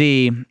 Y, and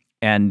Z.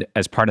 And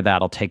as part of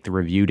that, I'll take the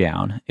review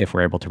down if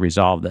we're able to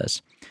resolve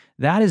this.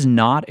 That is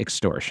not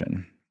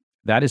extortion.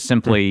 That is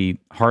simply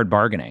hard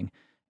bargaining.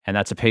 And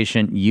that's a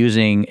patient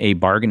using a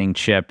bargaining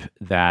chip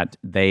that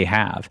they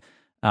have.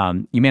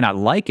 You may not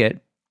like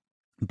it,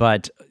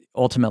 but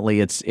ultimately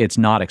it's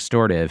not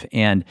extortive.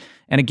 And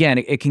again,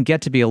 it can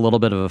get to be a little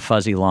bit of a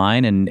fuzzy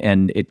line,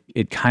 and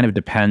it kind of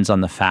depends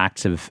on the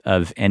facts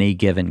of any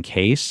given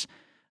case.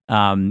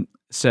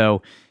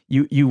 So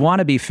you want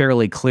to be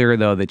fairly clear,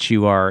 though, that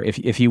you are,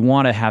 if you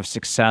want to have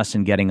success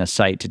in getting a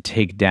site to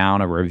take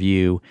down a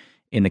review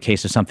in the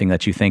case of something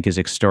that you think is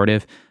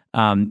extortive,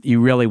 you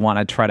really want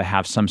to try to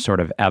have some sort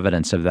of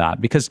evidence of that.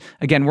 Because,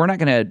 again, we're not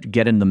going to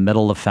get in the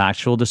middle of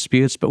factual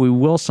disputes, but we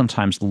will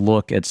sometimes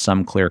look at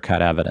some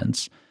clear-cut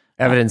evidence.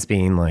 Evidence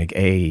being like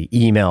a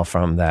email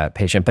from that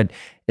patient, but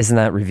isn't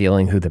that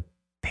revealing who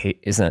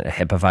isn't it a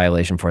HIPAA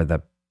violation for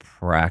the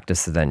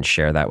practice to then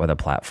share that with a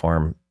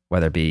platform,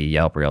 whether it be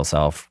Yelp, Real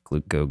Self,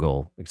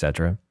 Google,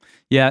 etc.?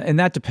 Yeah, and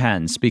that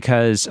depends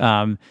because,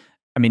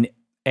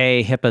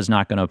 HIPAA is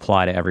not going to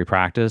apply to every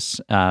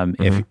practice.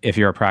 If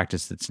you're a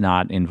practice that's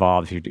not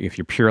involved, if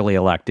you're purely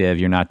elective,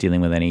 you're not dealing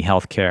with any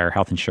health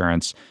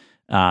insurance,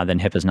 then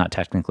HIPAA is not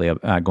technically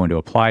going to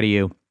apply to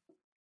you.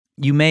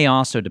 You may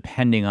also,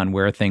 depending on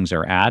where things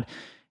are at,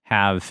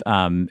 have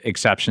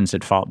exceptions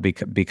that fall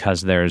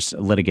because there's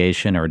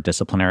litigation or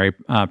disciplinary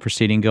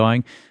proceeding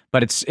going.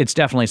 But it's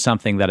definitely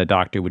something that a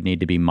doctor would need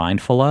to be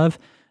mindful of.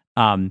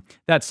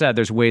 That said,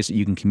 there's ways that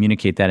you can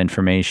communicate that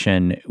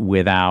information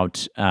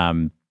without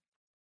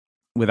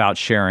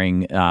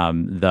sharing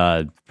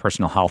the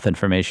personal health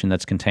information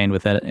that's contained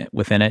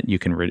within it. You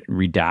can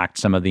redact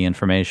some of the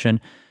information.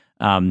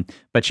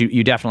 But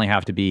you definitely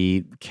have to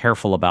be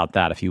careful about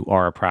that if you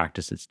are a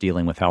practice that's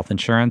dealing with health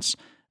insurance.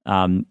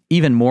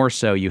 Even more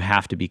so, you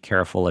have to be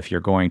careful if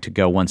you're going to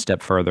go one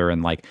step further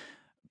and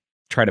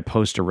try to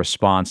post a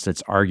response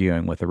that's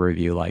arguing with a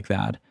review like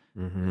that.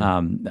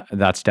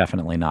 That's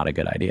definitely not a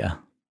good idea.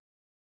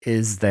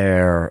 Is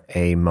there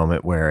a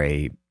moment where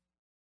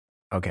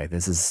I'm taking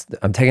this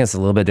a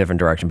little bit different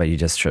direction, but you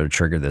just sort of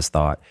triggered this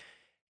thought.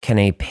 Can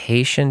a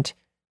patient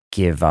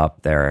give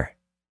up their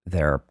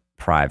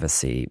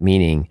privacy?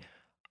 Meaning,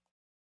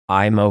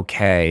 I'm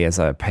okay as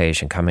a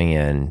patient coming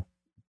in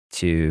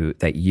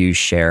that you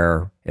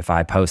share, if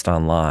I post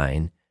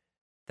online,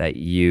 that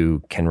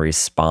you can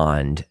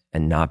respond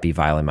and not be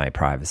violating my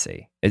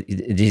privacy.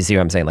 Do you see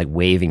what I'm saying? Like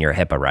waiving your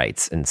HIPAA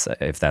rights. And so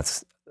if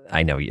that's,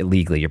 I know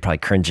legally you're probably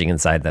cringing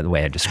inside that the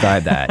way I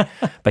described that,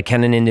 but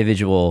can an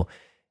individual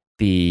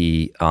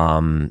be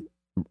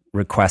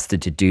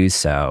requested to do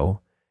so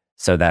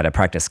that a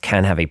practice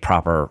can have a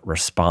proper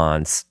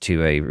response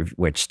to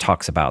which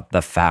talks about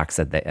the facts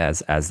that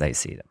as they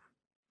see them?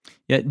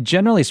 Yeah,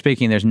 generally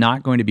speaking, there's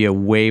not going to be a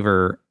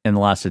waiver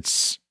unless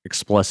it's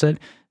explicit.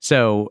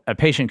 So a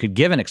patient could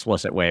give an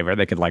explicit waiver.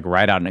 They could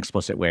write out an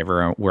explicit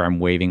waiver where I'm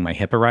waiving my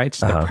HIPAA rights.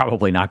 They're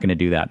probably not going to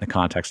do that in the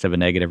context of a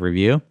negative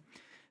review.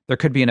 There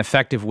could be an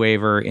effective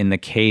waiver in the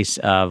case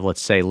of,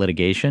 let's say,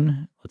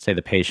 litigation. Let's say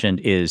the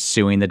patient is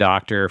suing the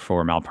doctor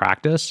for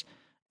malpractice.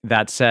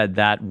 That said,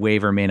 that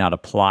waiver may not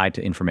apply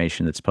to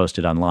information that's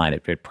posted online.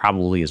 It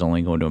probably is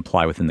only going to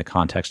apply within the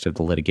context of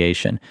the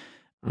litigation.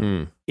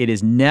 It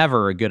is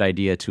never a good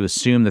idea to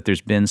assume that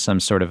there's been some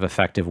sort of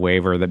effective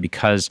waiver, that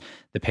because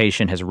the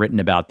patient has written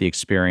about the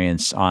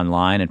experience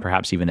online and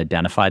perhaps even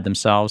identified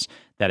themselves,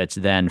 that it's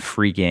then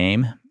free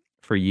game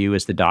for you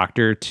as the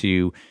doctor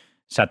to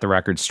set the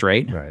record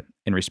straight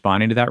in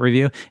responding to that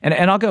review. And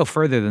I'll go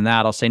further than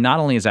that. I'll say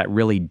not only is that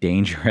really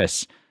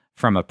dangerous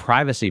from a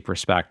privacy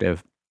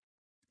perspective,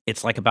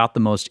 it's about the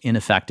most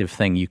ineffective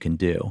thing you can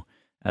do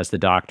as the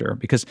doctor.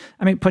 Because,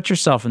 put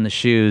yourself in the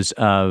shoes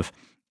of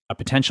a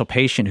potential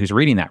patient who's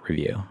reading that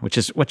review, which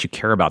is what you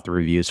care about the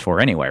reviews for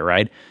anyway,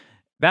 right?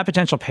 That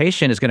potential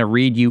patient is going to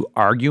read you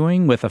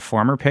arguing with a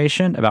former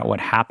patient about what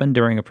happened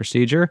during a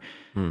procedure.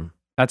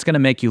 That's going to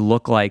make you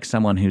look like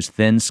someone who's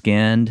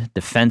thin-skinned,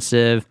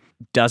 defensive,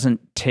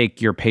 doesn't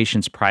take your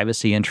patient's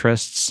privacy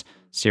interests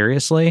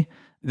seriously.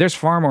 There's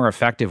far more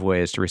effective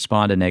ways to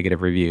respond to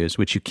negative reviews,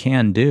 which you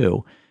can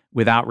do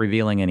without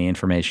revealing any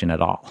information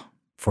at all.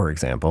 For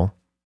example?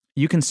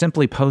 You can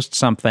simply post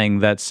something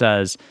that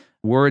says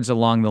words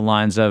along the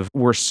lines of,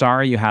 "We're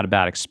sorry you had a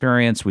bad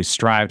experience. We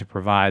strive to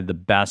provide the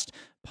best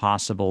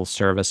possible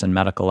service and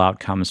medical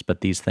outcomes,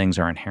 but these things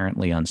are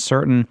inherently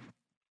uncertain.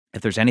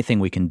 If there's anything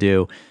we can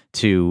do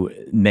to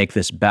make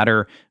this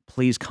better,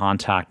 please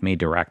contact me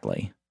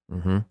directly."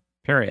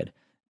 Period.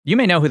 You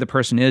may know who the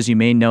person is. You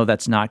may know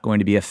that's not going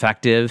to be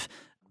effective.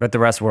 But the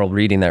rest of the world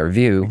reading that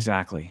review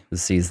exactly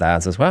sees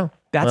that as well.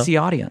 That's the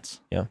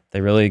audience. Yeah,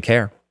 they really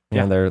care. You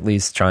know, they're at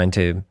least trying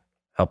to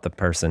help the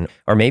person.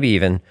 Or maybe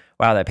even,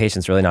 wow, that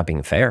patient's really not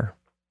being fair.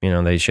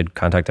 They should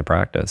contact a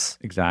practice.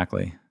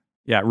 Exactly.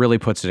 Yeah, it really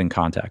puts it in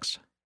context.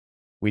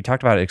 We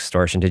talked about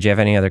extortion. Did you have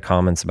any other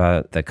comments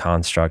about the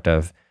construct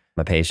of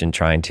a patient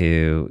trying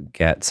to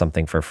get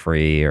something for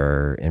free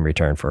or in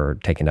return for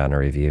taking down a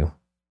review?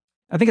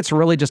 I think it's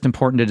really just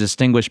important to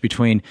distinguish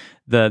between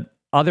the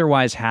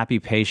otherwise happy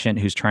patient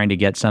who's trying to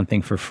get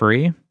something for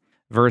free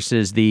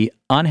versus the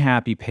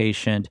unhappy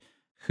patient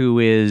who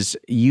is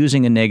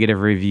using a negative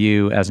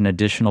review as an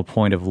additional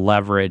point of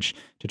leverage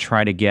to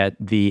try to get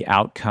the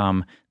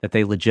outcome that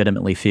they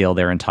legitimately feel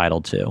they're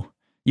entitled to.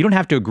 You don't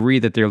have to agree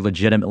that they're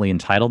legitimately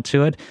entitled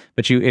to it,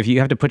 but if you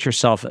have to put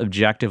yourself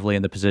objectively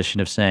in the position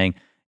of saying,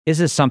 is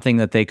this something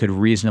that they could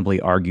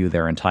reasonably argue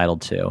they're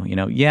entitled to? You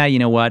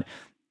know what?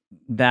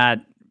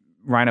 That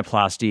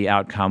rhinoplasty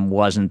outcome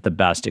wasn't the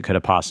best it could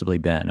have possibly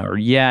been. Or,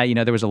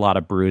 there was a lot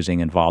of bruising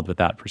involved with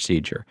that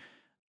procedure.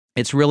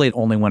 It's really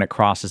only when it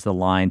crosses the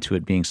line to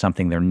it being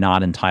something they're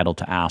not entitled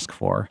to ask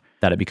for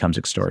that it becomes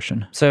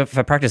extortion. So if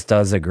a practice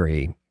does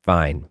agree,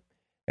 fine.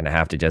 Going to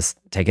have to just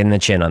take it in the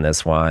chin on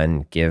this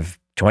one, give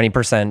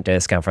 20%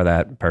 discount for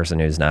that person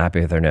who's not happy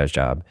with their nose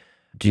job.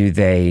 Do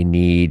they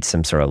need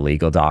some sort of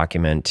legal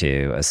document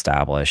to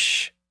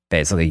establish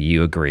basically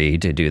you agree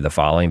to do the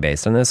following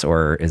based on this,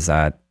 or is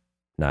that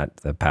not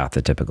the path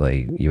that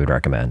typically you would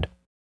recommend?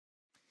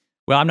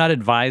 Well, I'm not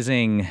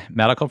advising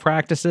medical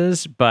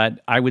practices, but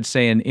I would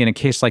say in a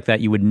case like that,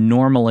 you would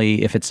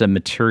normally, if it's a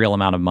material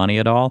amount of money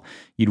at all,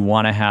 you'd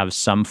want to have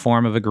some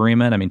form of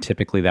agreement.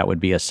 Typically that would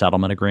be a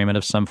settlement agreement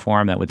of some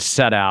form that would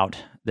set out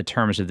the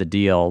terms of the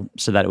deal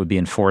so that it would be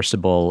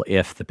enforceable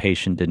if the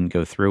patient didn't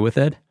go through with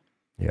it.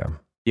 Yeah.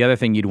 The other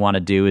thing you'd want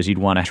to do is you'd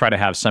want to try to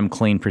have some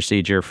clean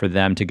procedure for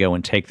them to go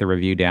and take the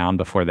review down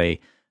before they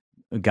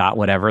got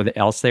whatever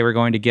else they were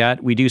going to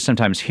get. We do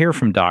sometimes hear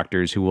from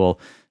doctors who will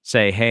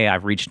say, hey,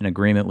 I've reached an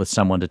agreement with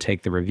someone to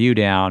take the review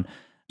down.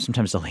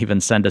 Sometimes they'll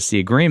even send us the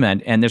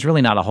agreement, and there's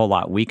really not a whole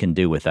lot we can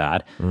do with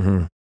that.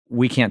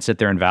 We can't sit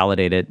there and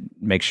validate it,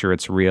 make sure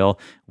it's real.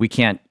 We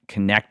can't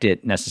connect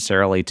it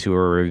necessarily to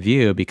a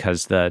review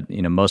because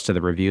most of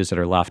the reviews that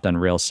are left on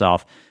Real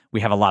Self,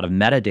 we have a lot of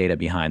metadata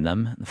behind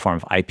them in the form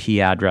of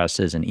IP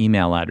addresses and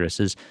email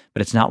addresses,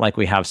 but it's not like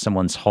we have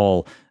someone's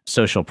whole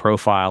social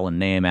profile and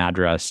name,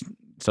 address,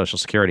 social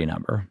security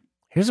number.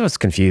 Here's what's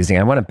confusing.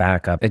 I want to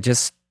back up. It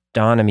just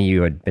dawned on me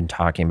you had been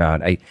talking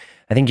about. I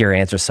think your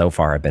answers so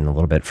far have been a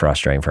little bit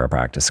frustrating for a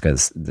practice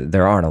because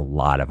there aren't a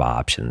lot of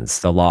options.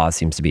 The law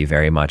seems to be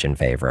very much in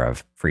favor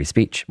of free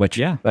speech,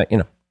 which, I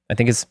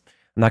think is,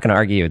 I'm not going to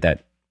argue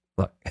that.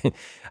 Look,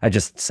 I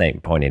just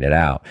pointing it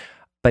out.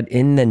 But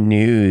in the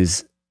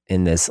news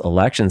in this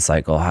election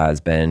cycle has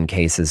been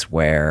cases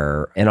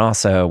where, and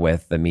also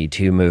with the Me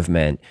Too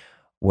movement,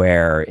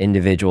 where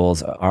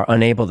individuals are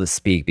unable to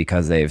speak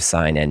because they've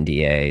signed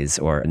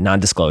NDAs or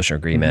non-disclosure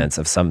agreements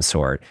of some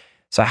sort.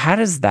 So how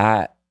does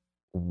that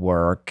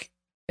work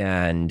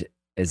and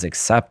is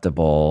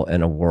acceptable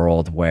in a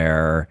world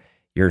where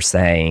you're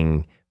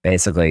saying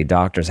basically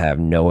doctors have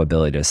no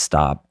ability to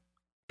stop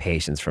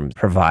patients from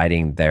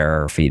providing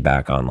their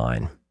feedback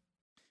online?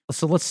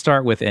 So let's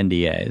start with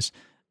NDAs.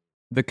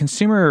 The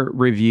Consumer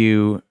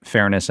Review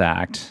Fairness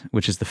Act,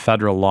 which is the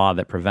federal law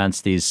that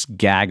prevents these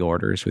gag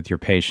orders with your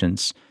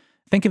patients,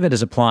 think of it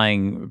as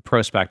applying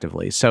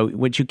prospectively. So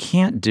what you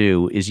can't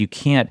do is you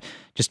can't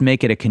just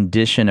make it a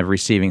condition of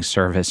receiving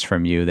service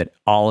from you that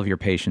all of your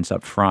patients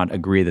up front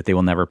agree that they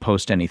will never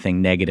post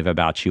anything negative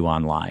about you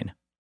online.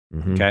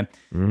 Okay?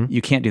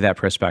 You can't do that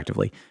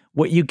prospectively.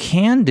 What you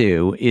can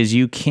do is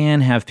you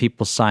can have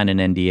people sign an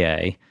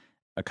NDA,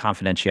 a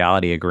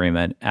confidentiality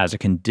agreement, as a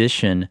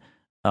condition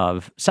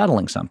of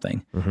settling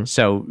something.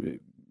 So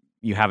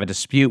you have a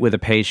dispute with a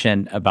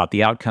patient about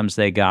the outcomes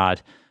they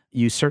got.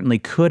 You certainly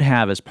could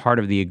have, as part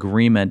of the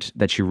agreement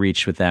that you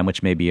reached with them,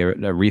 which may be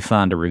a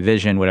refund, a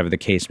revision, whatever the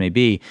case may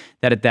be,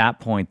 that at that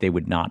point they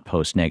would not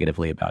post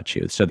negatively about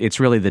you. So it's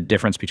really the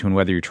difference between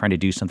whether you're trying to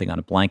do something on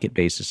a blanket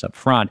basis up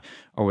front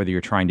or whether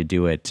you're trying to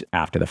do it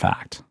after the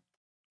fact.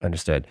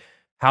 Understood.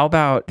 How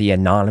about the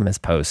anonymous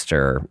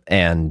poster?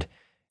 And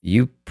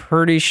you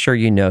pretty sure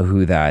you know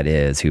who that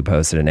is who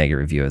posted a negative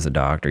review as a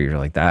doctor. You're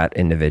like, that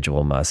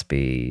individual must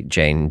be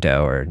Jane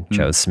Doe or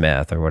Joe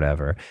Smith or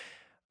whatever.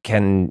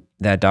 Can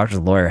that doctor's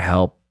lawyer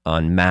help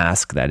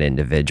unmask that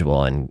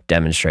individual and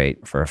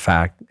demonstrate for a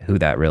fact who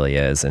that really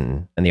is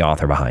and the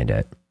author behind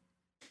it?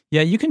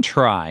 Yeah, you can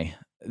try.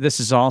 This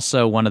is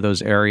also one of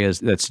those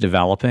areas that's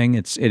developing.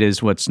 It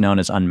is what's known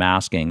as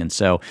unmasking. And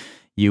so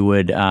you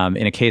would,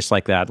 in a case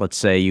like that, let's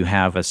say you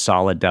have a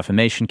solid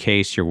defamation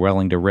case, you're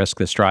willing to risk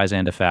the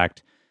Streisand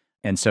effect,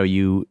 and so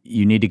you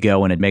need to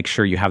go and make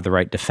sure you have the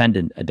right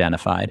defendant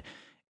identified.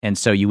 And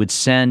so you would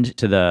send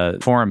to the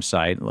forum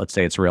site, let's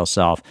say it's Real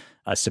Self,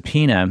 a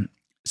subpoena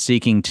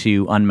seeking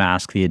to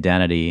unmask the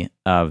identity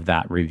of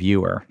that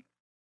reviewer.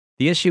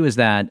 The issue is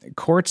that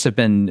courts have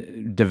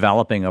been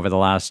developing over the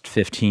last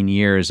 15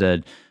 years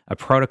a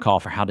protocol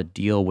for how to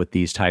deal with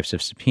these types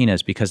of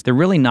subpoenas because they're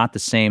really not the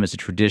same as a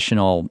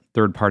traditional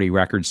third-party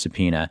records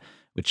subpoena,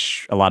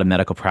 which a lot of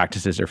medical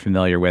practices are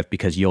familiar with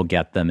because you'll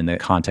get them in the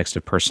context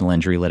of personal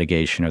injury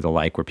litigation or the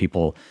like, where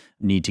people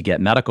need to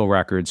get medical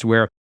records,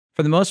 where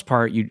for the most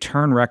part, you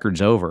turn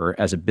records over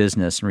as a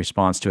business in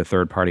response to a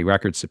third-party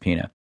record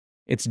subpoena.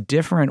 It's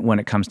different when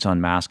it comes to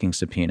unmasking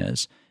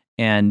subpoenas.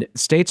 And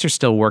states are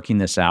still working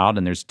this out,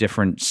 and there's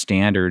different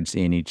standards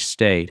in each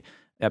state.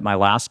 At my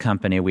last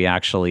company, we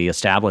actually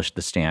established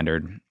the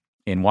standard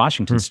in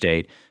Washington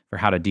state for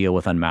how to deal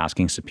with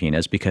unmasking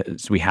subpoenas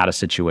because we had a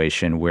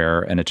situation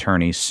where an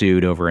attorney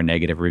sued over a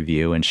negative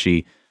review, and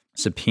she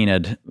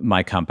subpoenaed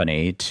my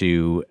company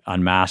to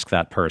unmask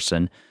that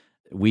person.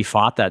 We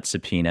fought that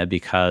subpoena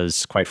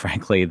because, quite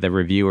frankly, the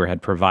reviewer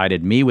had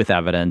provided me with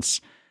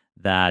evidence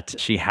that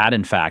she had,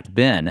 in fact,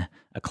 been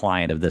a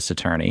client of this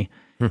attorney.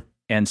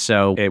 And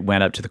so it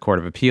went up to the Court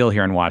of Appeal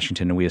here in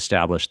Washington, and we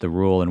established the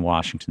rule in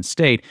Washington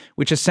state,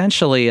 which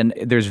essentially, and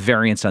there's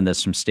variance on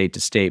this from state to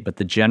state, but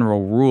the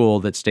general rule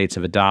that states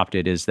have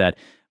adopted is that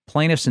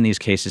plaintiffs in these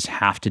cases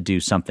have to do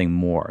something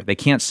more. They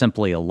can't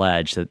simply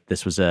allege that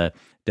this was a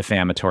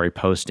defamatory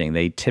posting.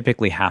 They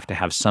typically have to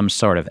have some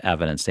sort of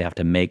evidence. They have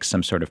to make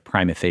some sort of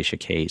prima facie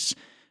case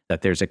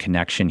that there's a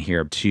connection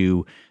here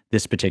to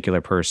this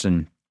particular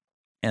person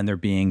and there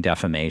being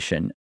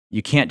defamation.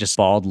 You can't just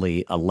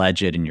baldly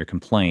allege it in your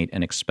complaint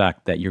and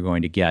expect that you're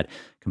going to get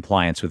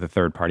compliance with a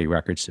third-party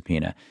record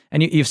subpoena.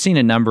 And you've seen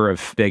a number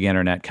of big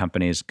internet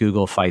companies.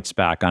 Google fights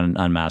back on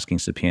unmasking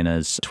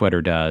subpoenas.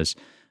 Twitter does,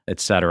 et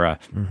cetera.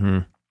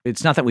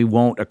 It's not that we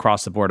won't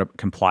across the board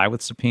comply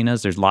with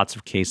subpoenas. There's lots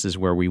of cases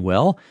where we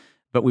will,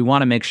 but we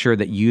want to make sure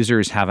that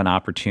users have an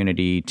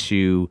opportunity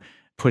to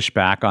push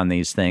back on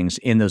these things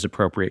in those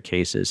appropriate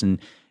cases.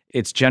 And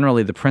it's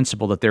generally the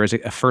principle that there is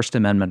a First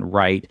Amendment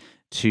right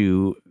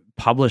to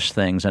publish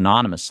things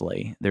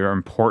anonymously. There are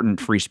important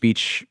free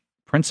speech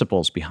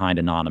principles behind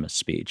anonymous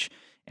speech,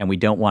 and we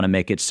don't want to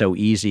make it so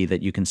easy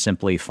that you can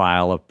simply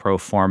file a pro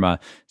forma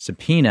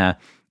subpoena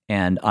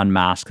and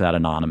unmask that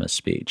anonymous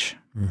speech.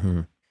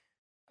 I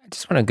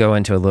just want to go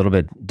into a little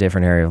bit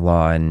different area of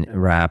law and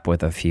wrap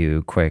with a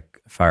few quick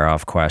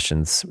fire-off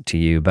questions to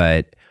you.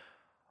 But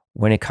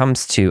when it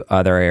comes to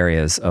other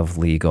areas of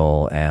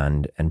legal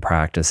and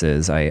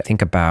practices, I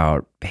think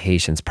about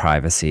patients'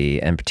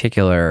 privacy. In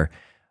particular,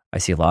 I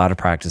see a lot of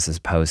practices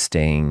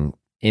posting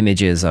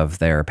images of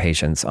their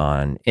patients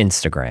on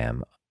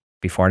Instagram.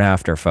 before and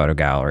after photo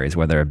galleries,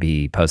 whether it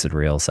be posted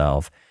real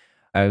self.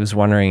 I was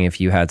wondering if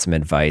you had some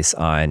advice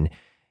on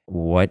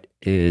what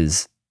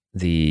is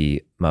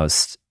the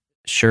most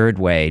assured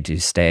way to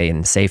stay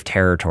in safe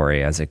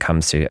territory as it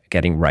comes to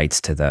getting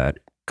rights to the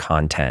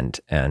content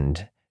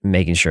and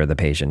making sure the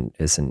patient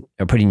isn't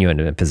putting you in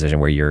a position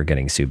where you're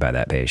getting sued by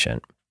that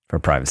patient for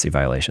privacy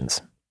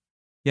violations.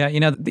 Yeah,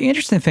 the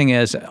interesting thing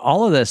is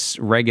all of this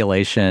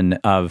regulation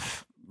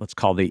of, let's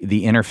call the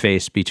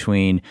interface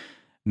between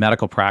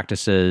medical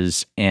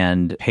practices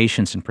and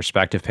patients and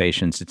prospective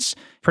patients, it's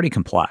pretty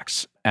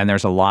complex. And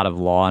there's a lot of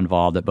law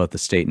involved at both the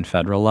state and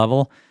federal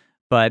level.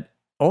 But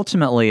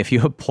ultimately, if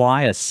you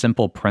apply a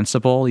simple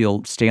principle,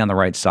 you'll stay on the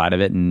right side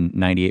of it in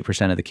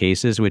 98% of the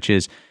cases, which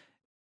is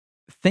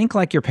think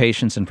like your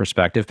patients and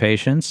prospective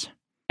patients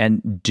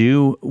and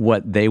do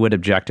what they would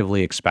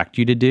objectively expect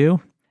you to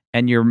do,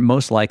 and you're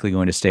most likely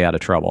going to stay out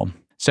of trouble.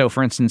 So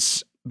for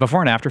instance,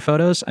 before and after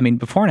photos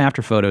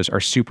are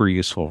super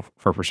useful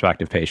for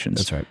prospective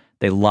patients. That's right.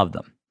 They love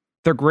them.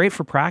 They're great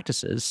for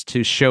practices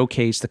to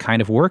showcase the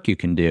kind of work you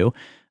can do,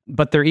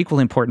 but they're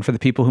equally important for the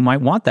people who might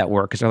want that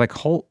work because they're like,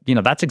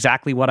 that's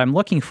exactly what I'm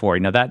looking for,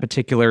 that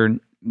particular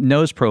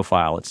nose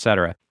profile, et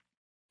cetera.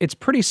 It's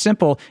pretty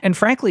simple. And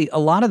frankly, a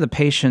lot of the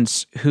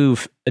patients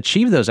who've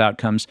achieved those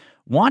outcomes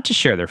want to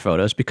share their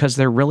photos because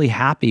they're really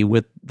happy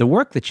with the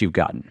work that you've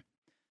gotten.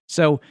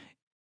 So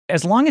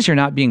as long as you're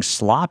not being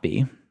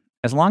sloppy,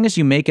 as long as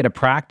you make it a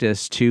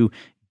practice to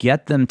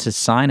get them to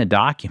sign a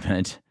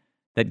document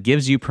that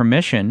gives you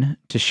permission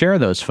to share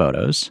those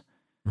photos,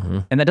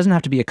 and that doesn't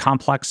have to be a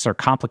complex or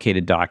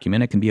complicated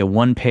document. It can be a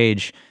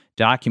one-page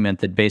document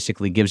that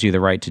basically gives you the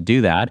right to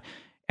do that.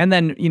 And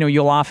then,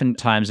 you'll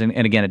oftentimes, and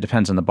again, it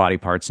depends on the body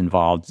parts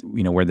involved,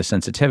 where the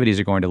sensitivities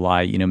are going to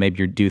lie, maybe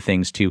you do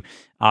things to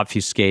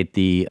obfuscate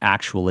the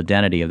actual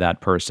identity of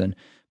that person.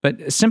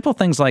 But simple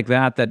things like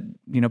that,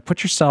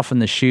 put yourself in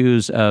the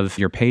shoes of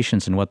your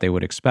patients and what they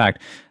would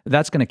expect,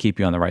 that's going to keep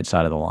you on the right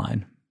side of the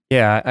line.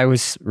 Yeah, I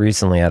was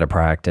recently at a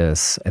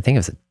practice, I think it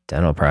was a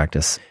dental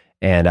practice,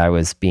 and I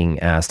was being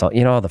asked,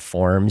 all the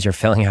forms you're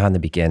filling out in the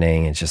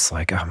beginning. It's just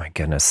like, oh my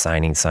goodness,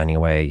 signing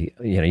away.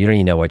 You don't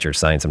even know what you're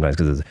signing sometimes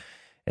because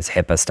it's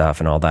HIPAA stuff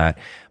and all that.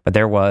 But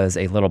there was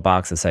a little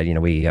box that said,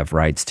 we have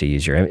rights to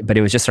use your, but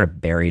it was just sort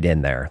of buried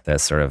in there,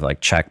 this sort of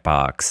like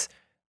checkbox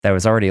that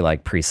was already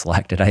like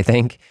pre-selected, I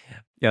think.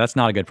 Yeah, that's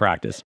not a good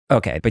practice.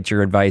 Okay, but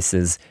your advice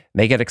is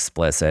make it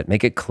explicit,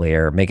 make it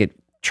clear, make it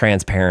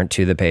transparent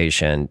to the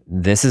patient.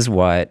 This is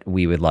what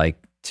we would like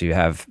to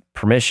have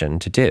permission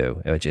to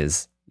do, which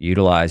is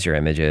utilize your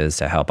images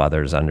to help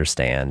others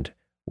understand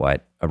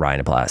what a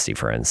rhinoplasty,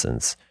 for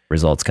instance,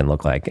 results can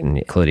look like,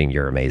 including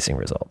your amazing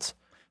results.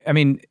 I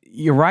mean,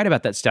 you're right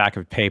about that stack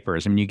of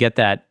papers. I mean, you get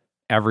that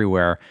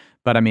everywhere.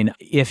 But I mean,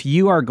 if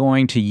you are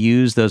going to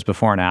use those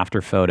before and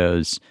after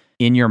photos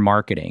in your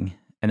marketing,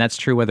 and that's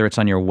true whether it's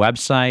on your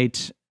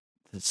website,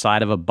 the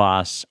side of a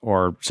bus,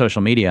 or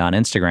social media on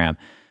Instagram,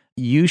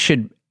 you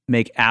should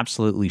make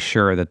absolutely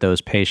sure that those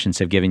patients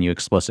have given you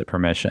explicit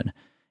permission.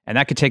 And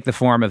that could take the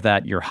form of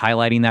that you're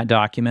highlighting that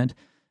document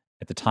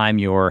at the time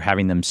you're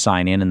having them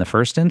sign in the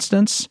first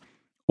instance.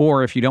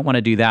 Or if you don't want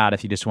to do that,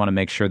 if you just want to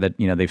make sure that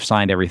they've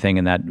signed everything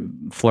in that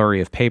flurry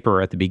of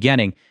paper at the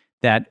beginning,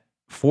 that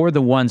for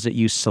the ones that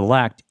you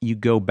select, you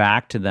go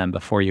back to them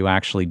before you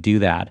actually do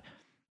that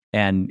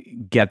and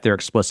get their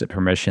explicit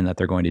permission that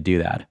they're going to do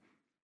that.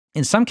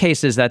 In some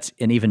cases, that's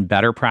an even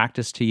better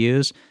practice to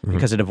use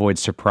because it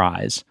avoids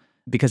surprise.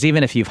 Because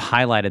even if you've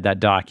highlighted that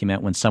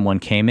document when someone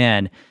came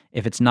in,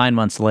 if it's 9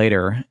 months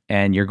later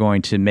and you're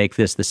going to make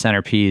this the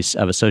centerpiece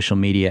of a social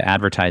media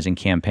advertising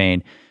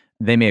campaign,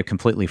 they may have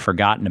completely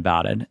forgotten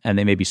about it and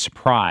they may be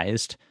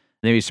surprised.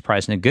 They may be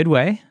surprised in a good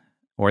way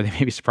or they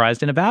may be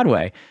surprised in a bad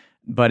way.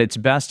 But it's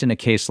best in a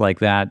case like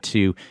that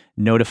to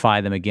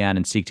notify them again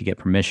and seek to get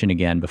permission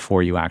again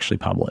before you actually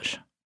publish.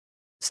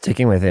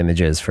 Sticking with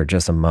images for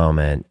just a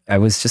moment, I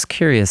was just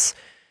curious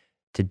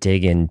to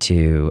dig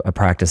into a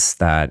practice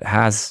that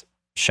has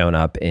shown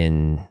up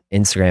in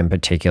Instagram in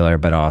particular,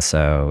 but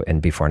also in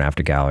before and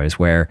after galleries,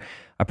 where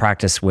a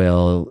practice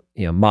will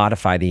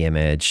modify the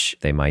image.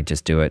 They might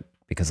just do it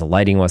because the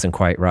lighting wasn't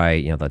quite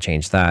right. They'll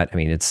change that. I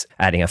mean, it's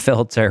adding a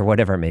filter,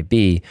 whatever it may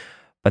be.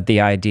 But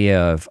the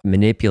idea of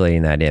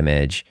manipulating that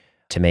image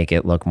to make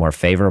it look more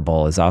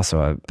favorable is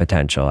also a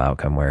potential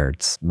outcome where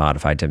it's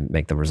modified to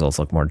make the results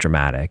look more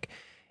dramatic.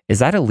 Is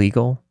that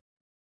illegal?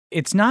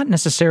 It's not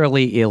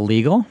necessarily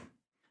illegal.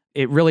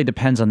 It really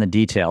depends on the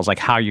details, like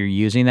how you're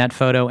using that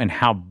photo and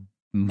how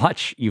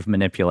much you've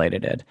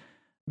manipulated it.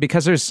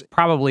 Because there's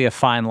probably a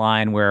fine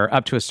line where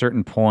up to a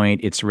certain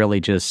point, it's really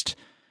just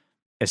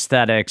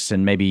aesthetics,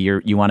 and maybe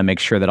you want to make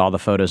sure that all the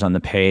photos on the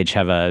page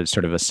have a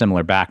sort of a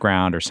similar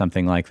background or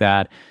something like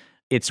that.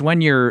 It's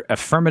when you're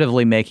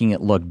affirmatively making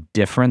it look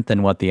different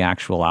than what the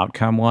actual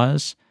outcome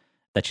was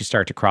that you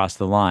start to cross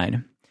the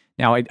line.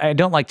 Now, I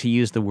don't like to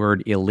use the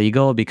word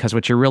illegal because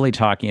what you're really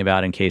talking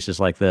about in cases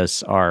like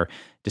this are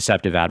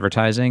deceptive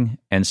advertising.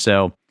 And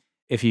so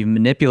if you've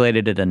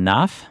manipulated it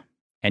enough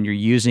and you're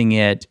using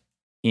it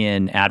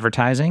in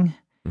advertising,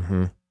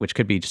 which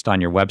could be just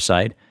on your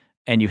website,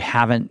 and you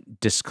haven't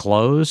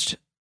disclosed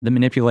the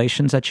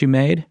manipulations that you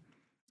made,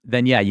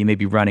 then yeah, you may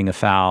be running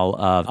afoul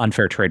of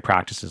unfair trade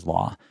practices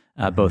law,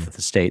 both at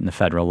the state and the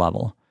federal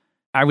level.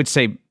 I would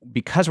say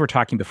because we're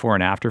talking before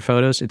and after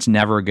photos, it's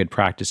never a good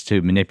practice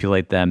to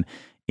manipulate them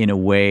in a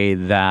way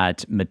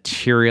that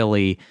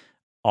materially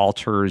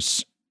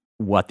alters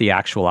what the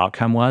actual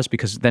outcome was,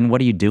 because then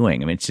what are you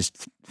doing? I mean, it's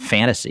just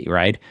fantasy,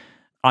 right?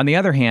 On the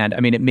other hand, I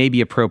mean, it may be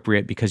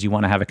appropriate because you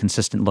want to have a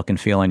consistent look and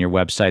feel on your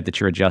website, that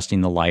you're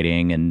adjusting the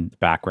lighting and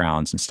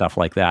backgrounds and stuff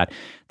like that.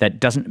 That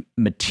doesn't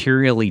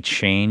materially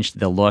change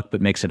the look,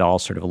 but makes it all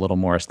sort of a little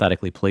more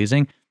aesthetically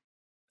pleasing.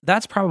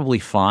 That's probably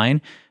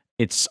fine.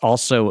 It's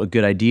also a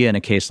good idea in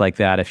a case like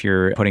that, if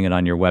you're putting it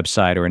on your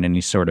website or in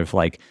any sort of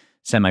like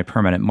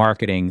semi-permanent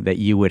marketing, that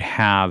you would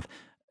have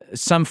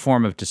some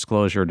form of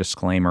disclosure or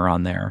disclaimer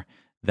on there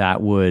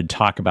that would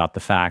talk about the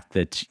fact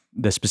that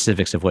the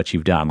specifics of what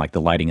you've done, like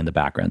the lighting and the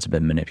backgrounds, have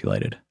been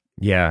manipulated.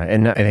 Yeah.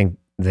 And I think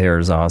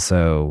there's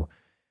also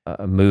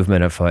a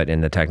movement afoot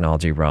in the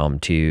technology realm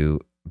to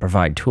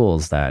provide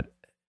tools that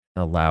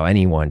allow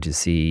anyone to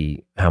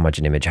see how much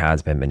an image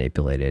has been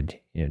manipulated,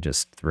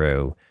 just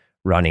through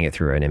running it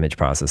through an image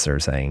processor,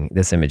 saying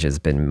this image has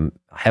been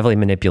heavily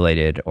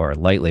manipulated or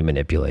lightly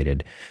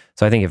manipulated.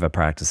 So I think if a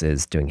practice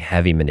is doing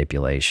heavy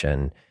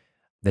manipulation,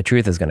 the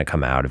truth is going to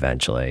come out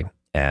eventually.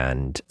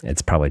 And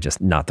it's probably just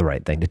not the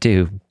right thing to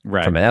do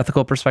from an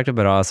ethical perspective,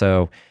 but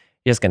also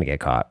you're just going to get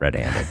caught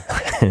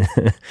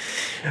red-handed.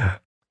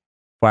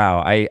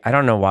 Wow. I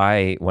don't know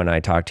why when I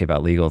talk to you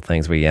about legal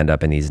things, we end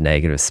up in these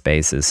negative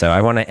spaces. So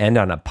I want to end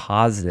on a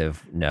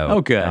positive note.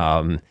 Oh,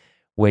 good.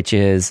 Which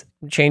is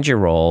change your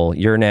role.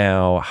 You're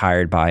now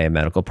hired by a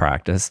medical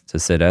practice to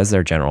sit as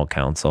their general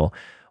counsel.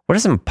 What are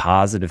some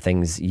positive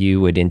things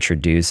you would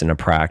introduce in a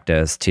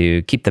practice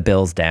to keep the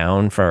bills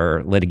down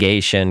for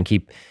litigation,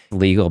 keep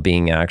legal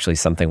being actually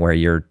something where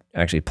you're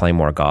actually playing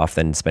more golf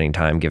than spending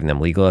time giving them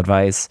legal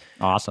advice?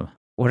 Awesome.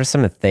 What are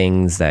some of the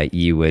things that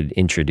you would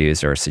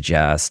introduce or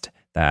suggest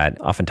that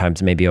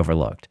oftentimes may be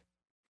overlooked?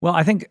 Well,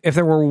 I think if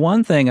there were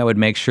one thing I would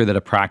make sure that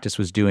a practice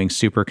was doing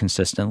super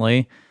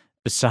consistently,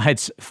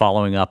 besides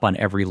following up on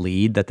every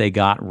lead that they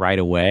got right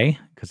away,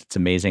 because it's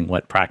amazing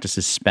what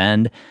practices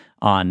spend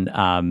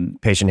on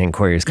patient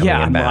inquiries coming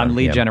inbound. On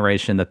lead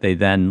generation that they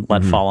then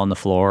let fall on the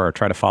floor or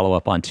try to follow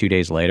up on 2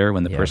 days later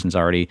when the person's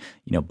already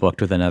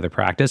booked with another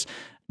practice.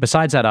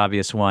 Besides that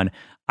obvious one,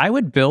 I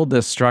would build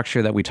this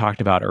structure that we talked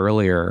about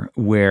earlier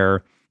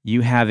where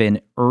you have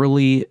an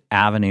early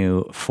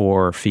avenue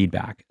for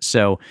feedback.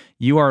 So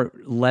you are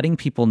letting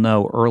people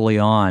know early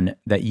on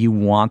that you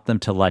want them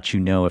to let you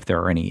know if there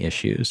are any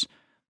issues.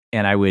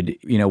 And I would,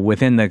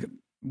 within the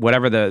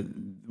whatever the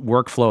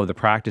workflow of the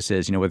practice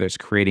is, whether it's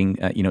creating,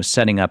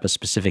 setting up a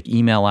specific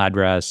email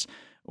address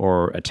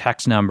or a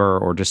text number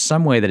or just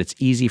some way that it's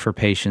easy for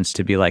patients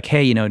to be like,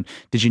 hey,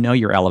 did you know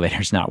your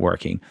elevator's not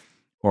working?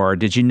 Or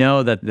did you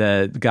know that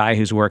the guy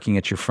who's working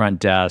at your front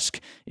desk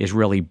is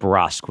really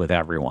brusque with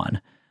everyone?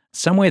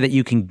 Some way that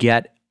you can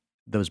get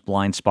those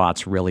blind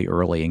spots really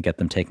early and get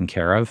them taken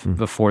care of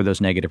before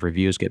those negative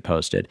reviews get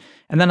posted.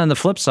 And then on the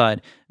flip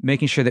side,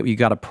 making sure that you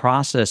got a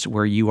process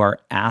where you are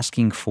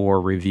asking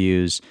for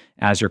reviews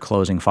as you're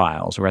closing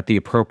files or at the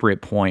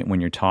appropriate point when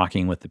you're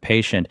talking with the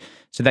patient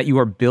so that you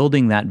are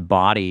building that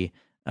body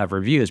of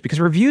reviews, because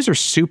reviews are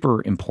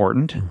super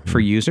important for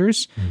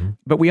users.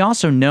 But we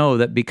also know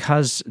that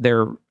because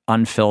they're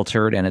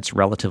unfiltered and it's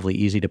relatively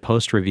easy to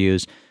post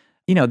reviews,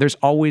 there's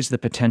always the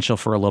potential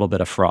for a little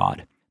bit of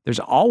fraud. There's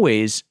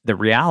always the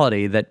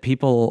reality that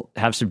people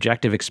have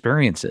subjective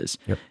experiences.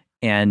 Yep.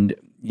 And,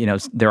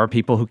 there are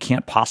people who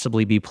can't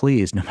possibly be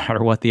pleased no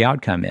matter what the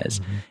outcome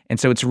is. And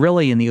so it's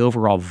really in the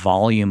overall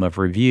volume of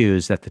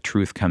reviews that the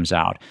truth comes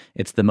out.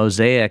 It's the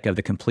mosaic of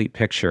the complete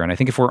picture. And I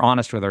think if we're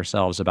honest with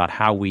ourselves about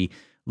how we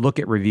look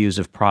at reviews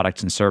of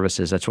products and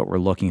services, that's what we're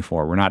looking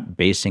for. We're not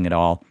basing it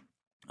all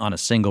on a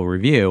single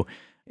review.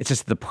 It's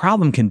just the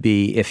problem can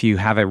be if you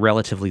have a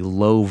relatively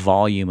low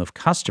volume of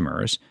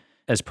customers,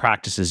 as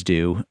practices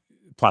do,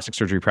 plastic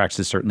surgery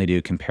practices certainly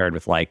do compared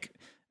with like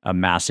a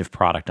massive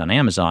product on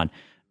Amazon,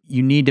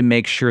 you need to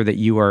make sure that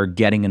you are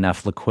getting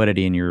enough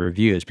liquidity in your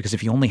reviews, because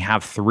if you only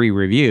have 3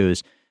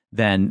 reviews,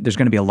 then there's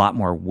going to be a lot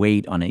more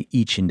weight on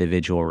each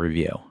individual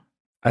review.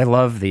 I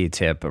love the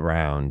tip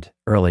around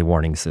early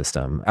warning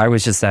system. I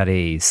was just at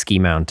a ski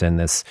mountain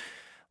this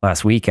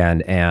last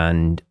weekend,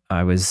 and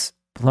I was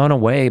blown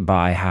away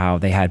by how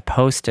they had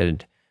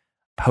posted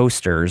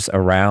posters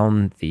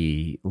around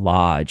the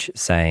lodge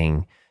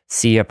saying,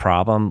 see a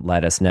problem,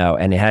 let us know.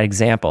 And it had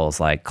examples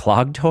like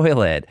clogged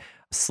toilet,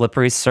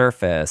 slippery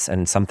surface,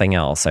 and something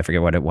else. I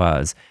forget what it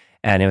was.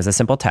 And it was a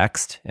simple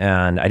text.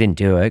 And I didn't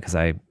do it because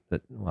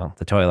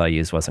the toilet I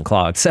used wasn't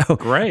clogged. So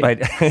great.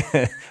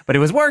 But it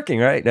was working,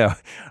 right? No.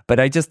 But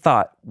I just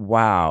thought,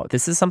 wow,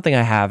 this is something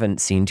I haven't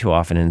seen too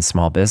often in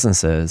small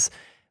businesses.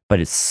 But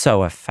it's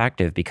so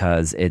effective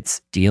because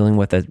it's dealing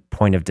with a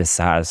point of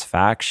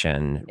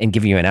dissatisfaction and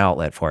giving you an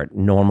outlet for it.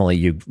 Normally,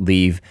 you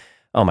leave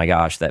oh my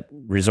gosh, that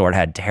resort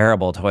had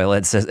terrible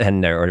toilets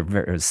and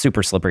they're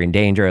super slippery and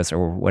dangerous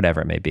or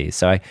whatever it may be.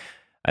 So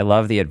I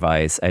love the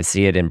advice. I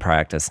see it in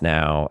practice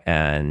now.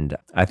 And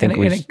I think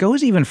and it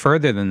goes even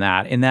further than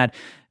that, in that,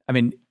 I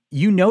mean,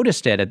 you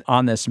noticed it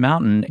on this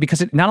mountain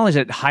because it not only does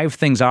it hive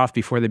things off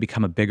before they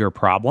become a bigger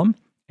problem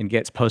and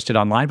gets posted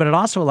online, but it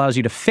also allows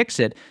you to fix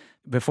it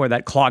before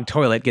that clogged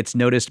toilet gets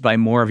noticed by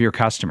more of your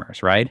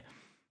customers, right?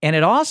 And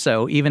it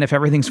also, even if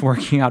everything's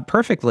working out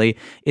perfectly,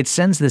 it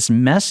sends this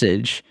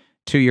message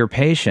to your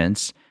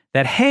patients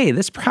that, hey,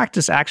 this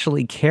practice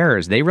actually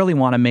cares. They really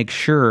want to make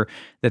sure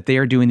that they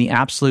are doing the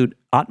absolute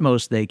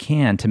utmost they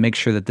can to make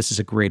sure that this is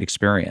a great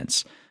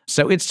experience.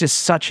 So it's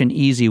just such an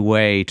easy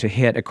way to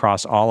hit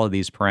across all of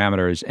these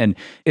parameters. And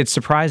it's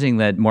surprising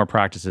that more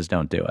practices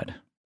don't do it.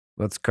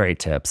 Well, that's great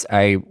tips.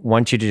 I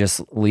want you to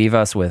just leave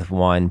us with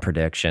one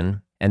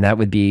prediction, and that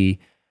would be,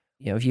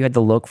 if you had to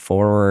look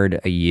forward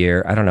a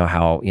year, I don't know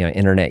how,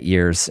 internet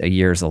years, a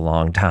year's a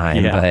long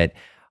time, but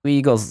the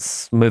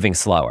eagle's moving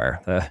slower.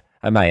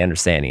 My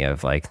understanding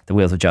of the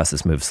wheels of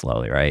justice move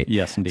slowly, right?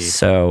 Yes, indeed.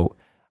 So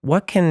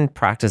what can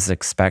practice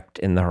expect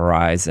in the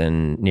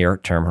horizon,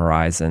 near-term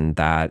horizon,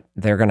 that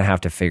they're going to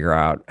have to figure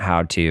out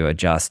how to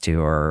adjust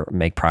to or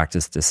make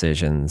practice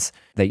decisions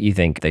that you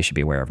think they should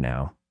be aware of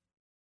now?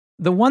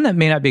 The one that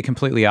may not be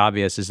completely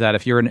obvious is that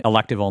if you're an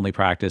elective-only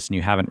practice and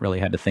you haven't really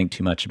had to think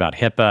too much about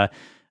HIPAA,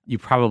 you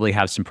probably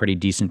have some pretty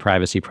decent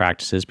privacy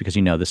practices because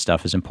this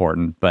stuff is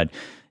important. But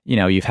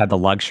you've had the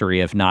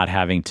luxury of not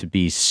having to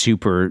be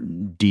super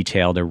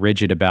detailed or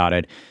rigid about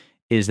it,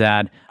 is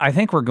that I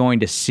think we're going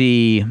to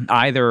see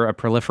either a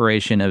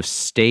proliferation of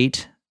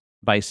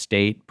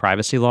state-by-state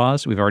privacy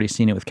laws. We've already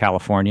seen it with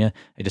California.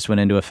 It just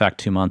went into effect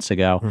 2 months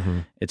ago. Mm-hmm.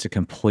 It's a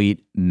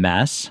complete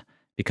mess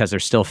because they're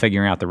still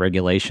figuring out the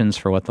regulations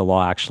for what the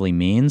law actually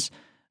means.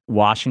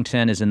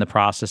 Washington is in the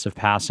process of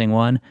passing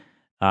one.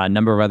 A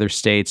number of other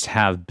states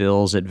have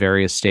bills at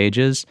various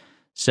stages.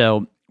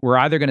 So we're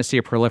either going to see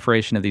a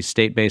proliferation of these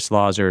state-based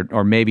laws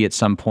or maybe at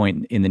some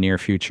point in the near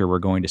future, we're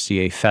going to see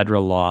a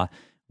federal law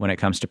when it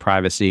comes to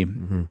privacy.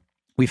 Mm-hmm.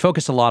 We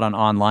focus a lot on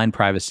online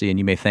privacy, and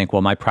you may think,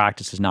 well, my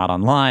practice is not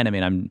online. I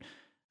mean, I'm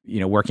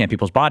working on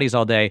people's bodies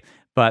all day.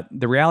 But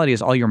the reality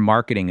is all your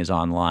marketing is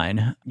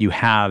online. You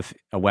have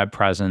a web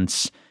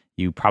presence.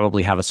 You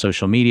probably have a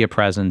social media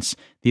presence.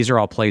 These are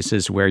all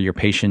places where your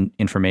patient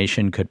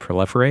information could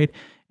proliferate.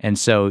 And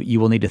so you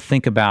will need to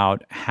think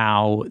about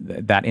how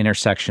that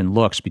intersection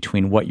looks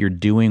between what you're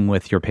doing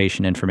with your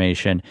patient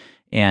information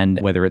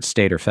and whether it's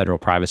state or federal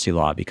privacy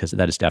law, because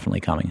that is definitely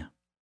coming.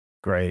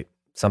 Great.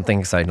 Something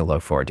exciting to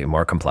look forward to,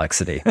 more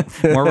complexity.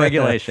 More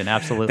regulation,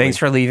 absolutely. Thanks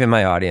for leaving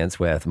my audience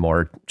with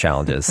more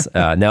challenges.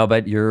 No,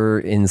 but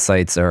your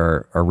insights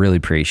are really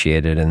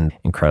appreciated and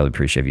incredibly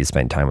appreciative you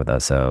spending time with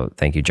us. So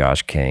thank you,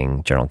 Josh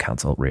King, General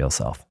Counsel at Real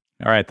Self.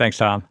 All right. Thanks,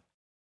 Tom.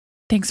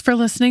 Thanks for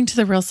listening to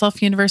the Real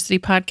Self University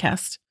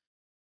podcast.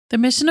 The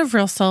mission of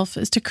Real Self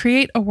is to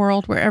create a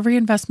world where every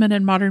investment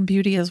in modern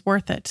beauty is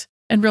worth it.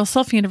 And Real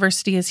Self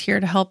University is here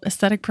to help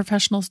aesthetic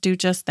professionals do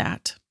just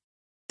that.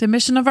 The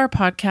mission of our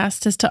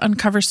podcast is to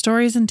uncover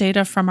stories and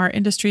data from our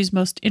industry's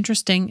most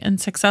interesting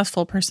and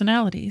successful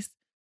personalities.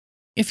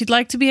 If you'd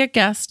like to be a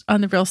guest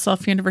on the Real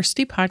Self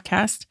University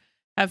podcast,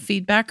 have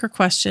feedback or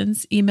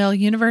questions, email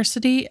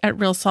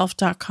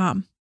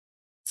university@realself.com.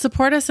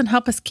 Support us and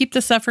help us keep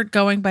this effort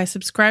going by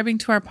subscribing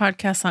to our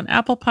podcast on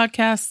Apple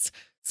Podcasts,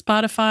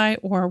 Spotify,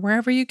 or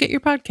wherever you get your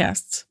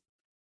podcasts.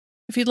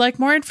 If you'd like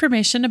more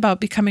information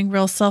about becoming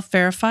Real Self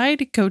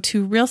Verified, go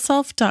to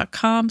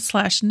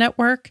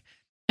realself.com/network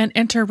and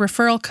enter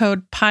referral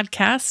code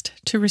PODCAST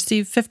to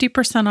receive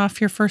 50% off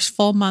your first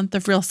full month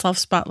of Real Self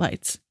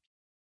Spotlights.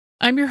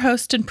 I'm your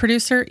host and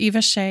producer,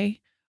 Eva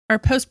Shea. Our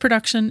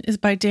post-production is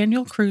by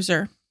Daniel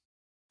Cruiser.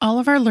 All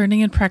of our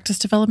learning and practice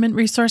development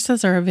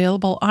resources are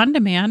available on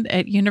demand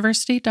at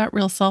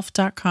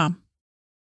university.realself.com.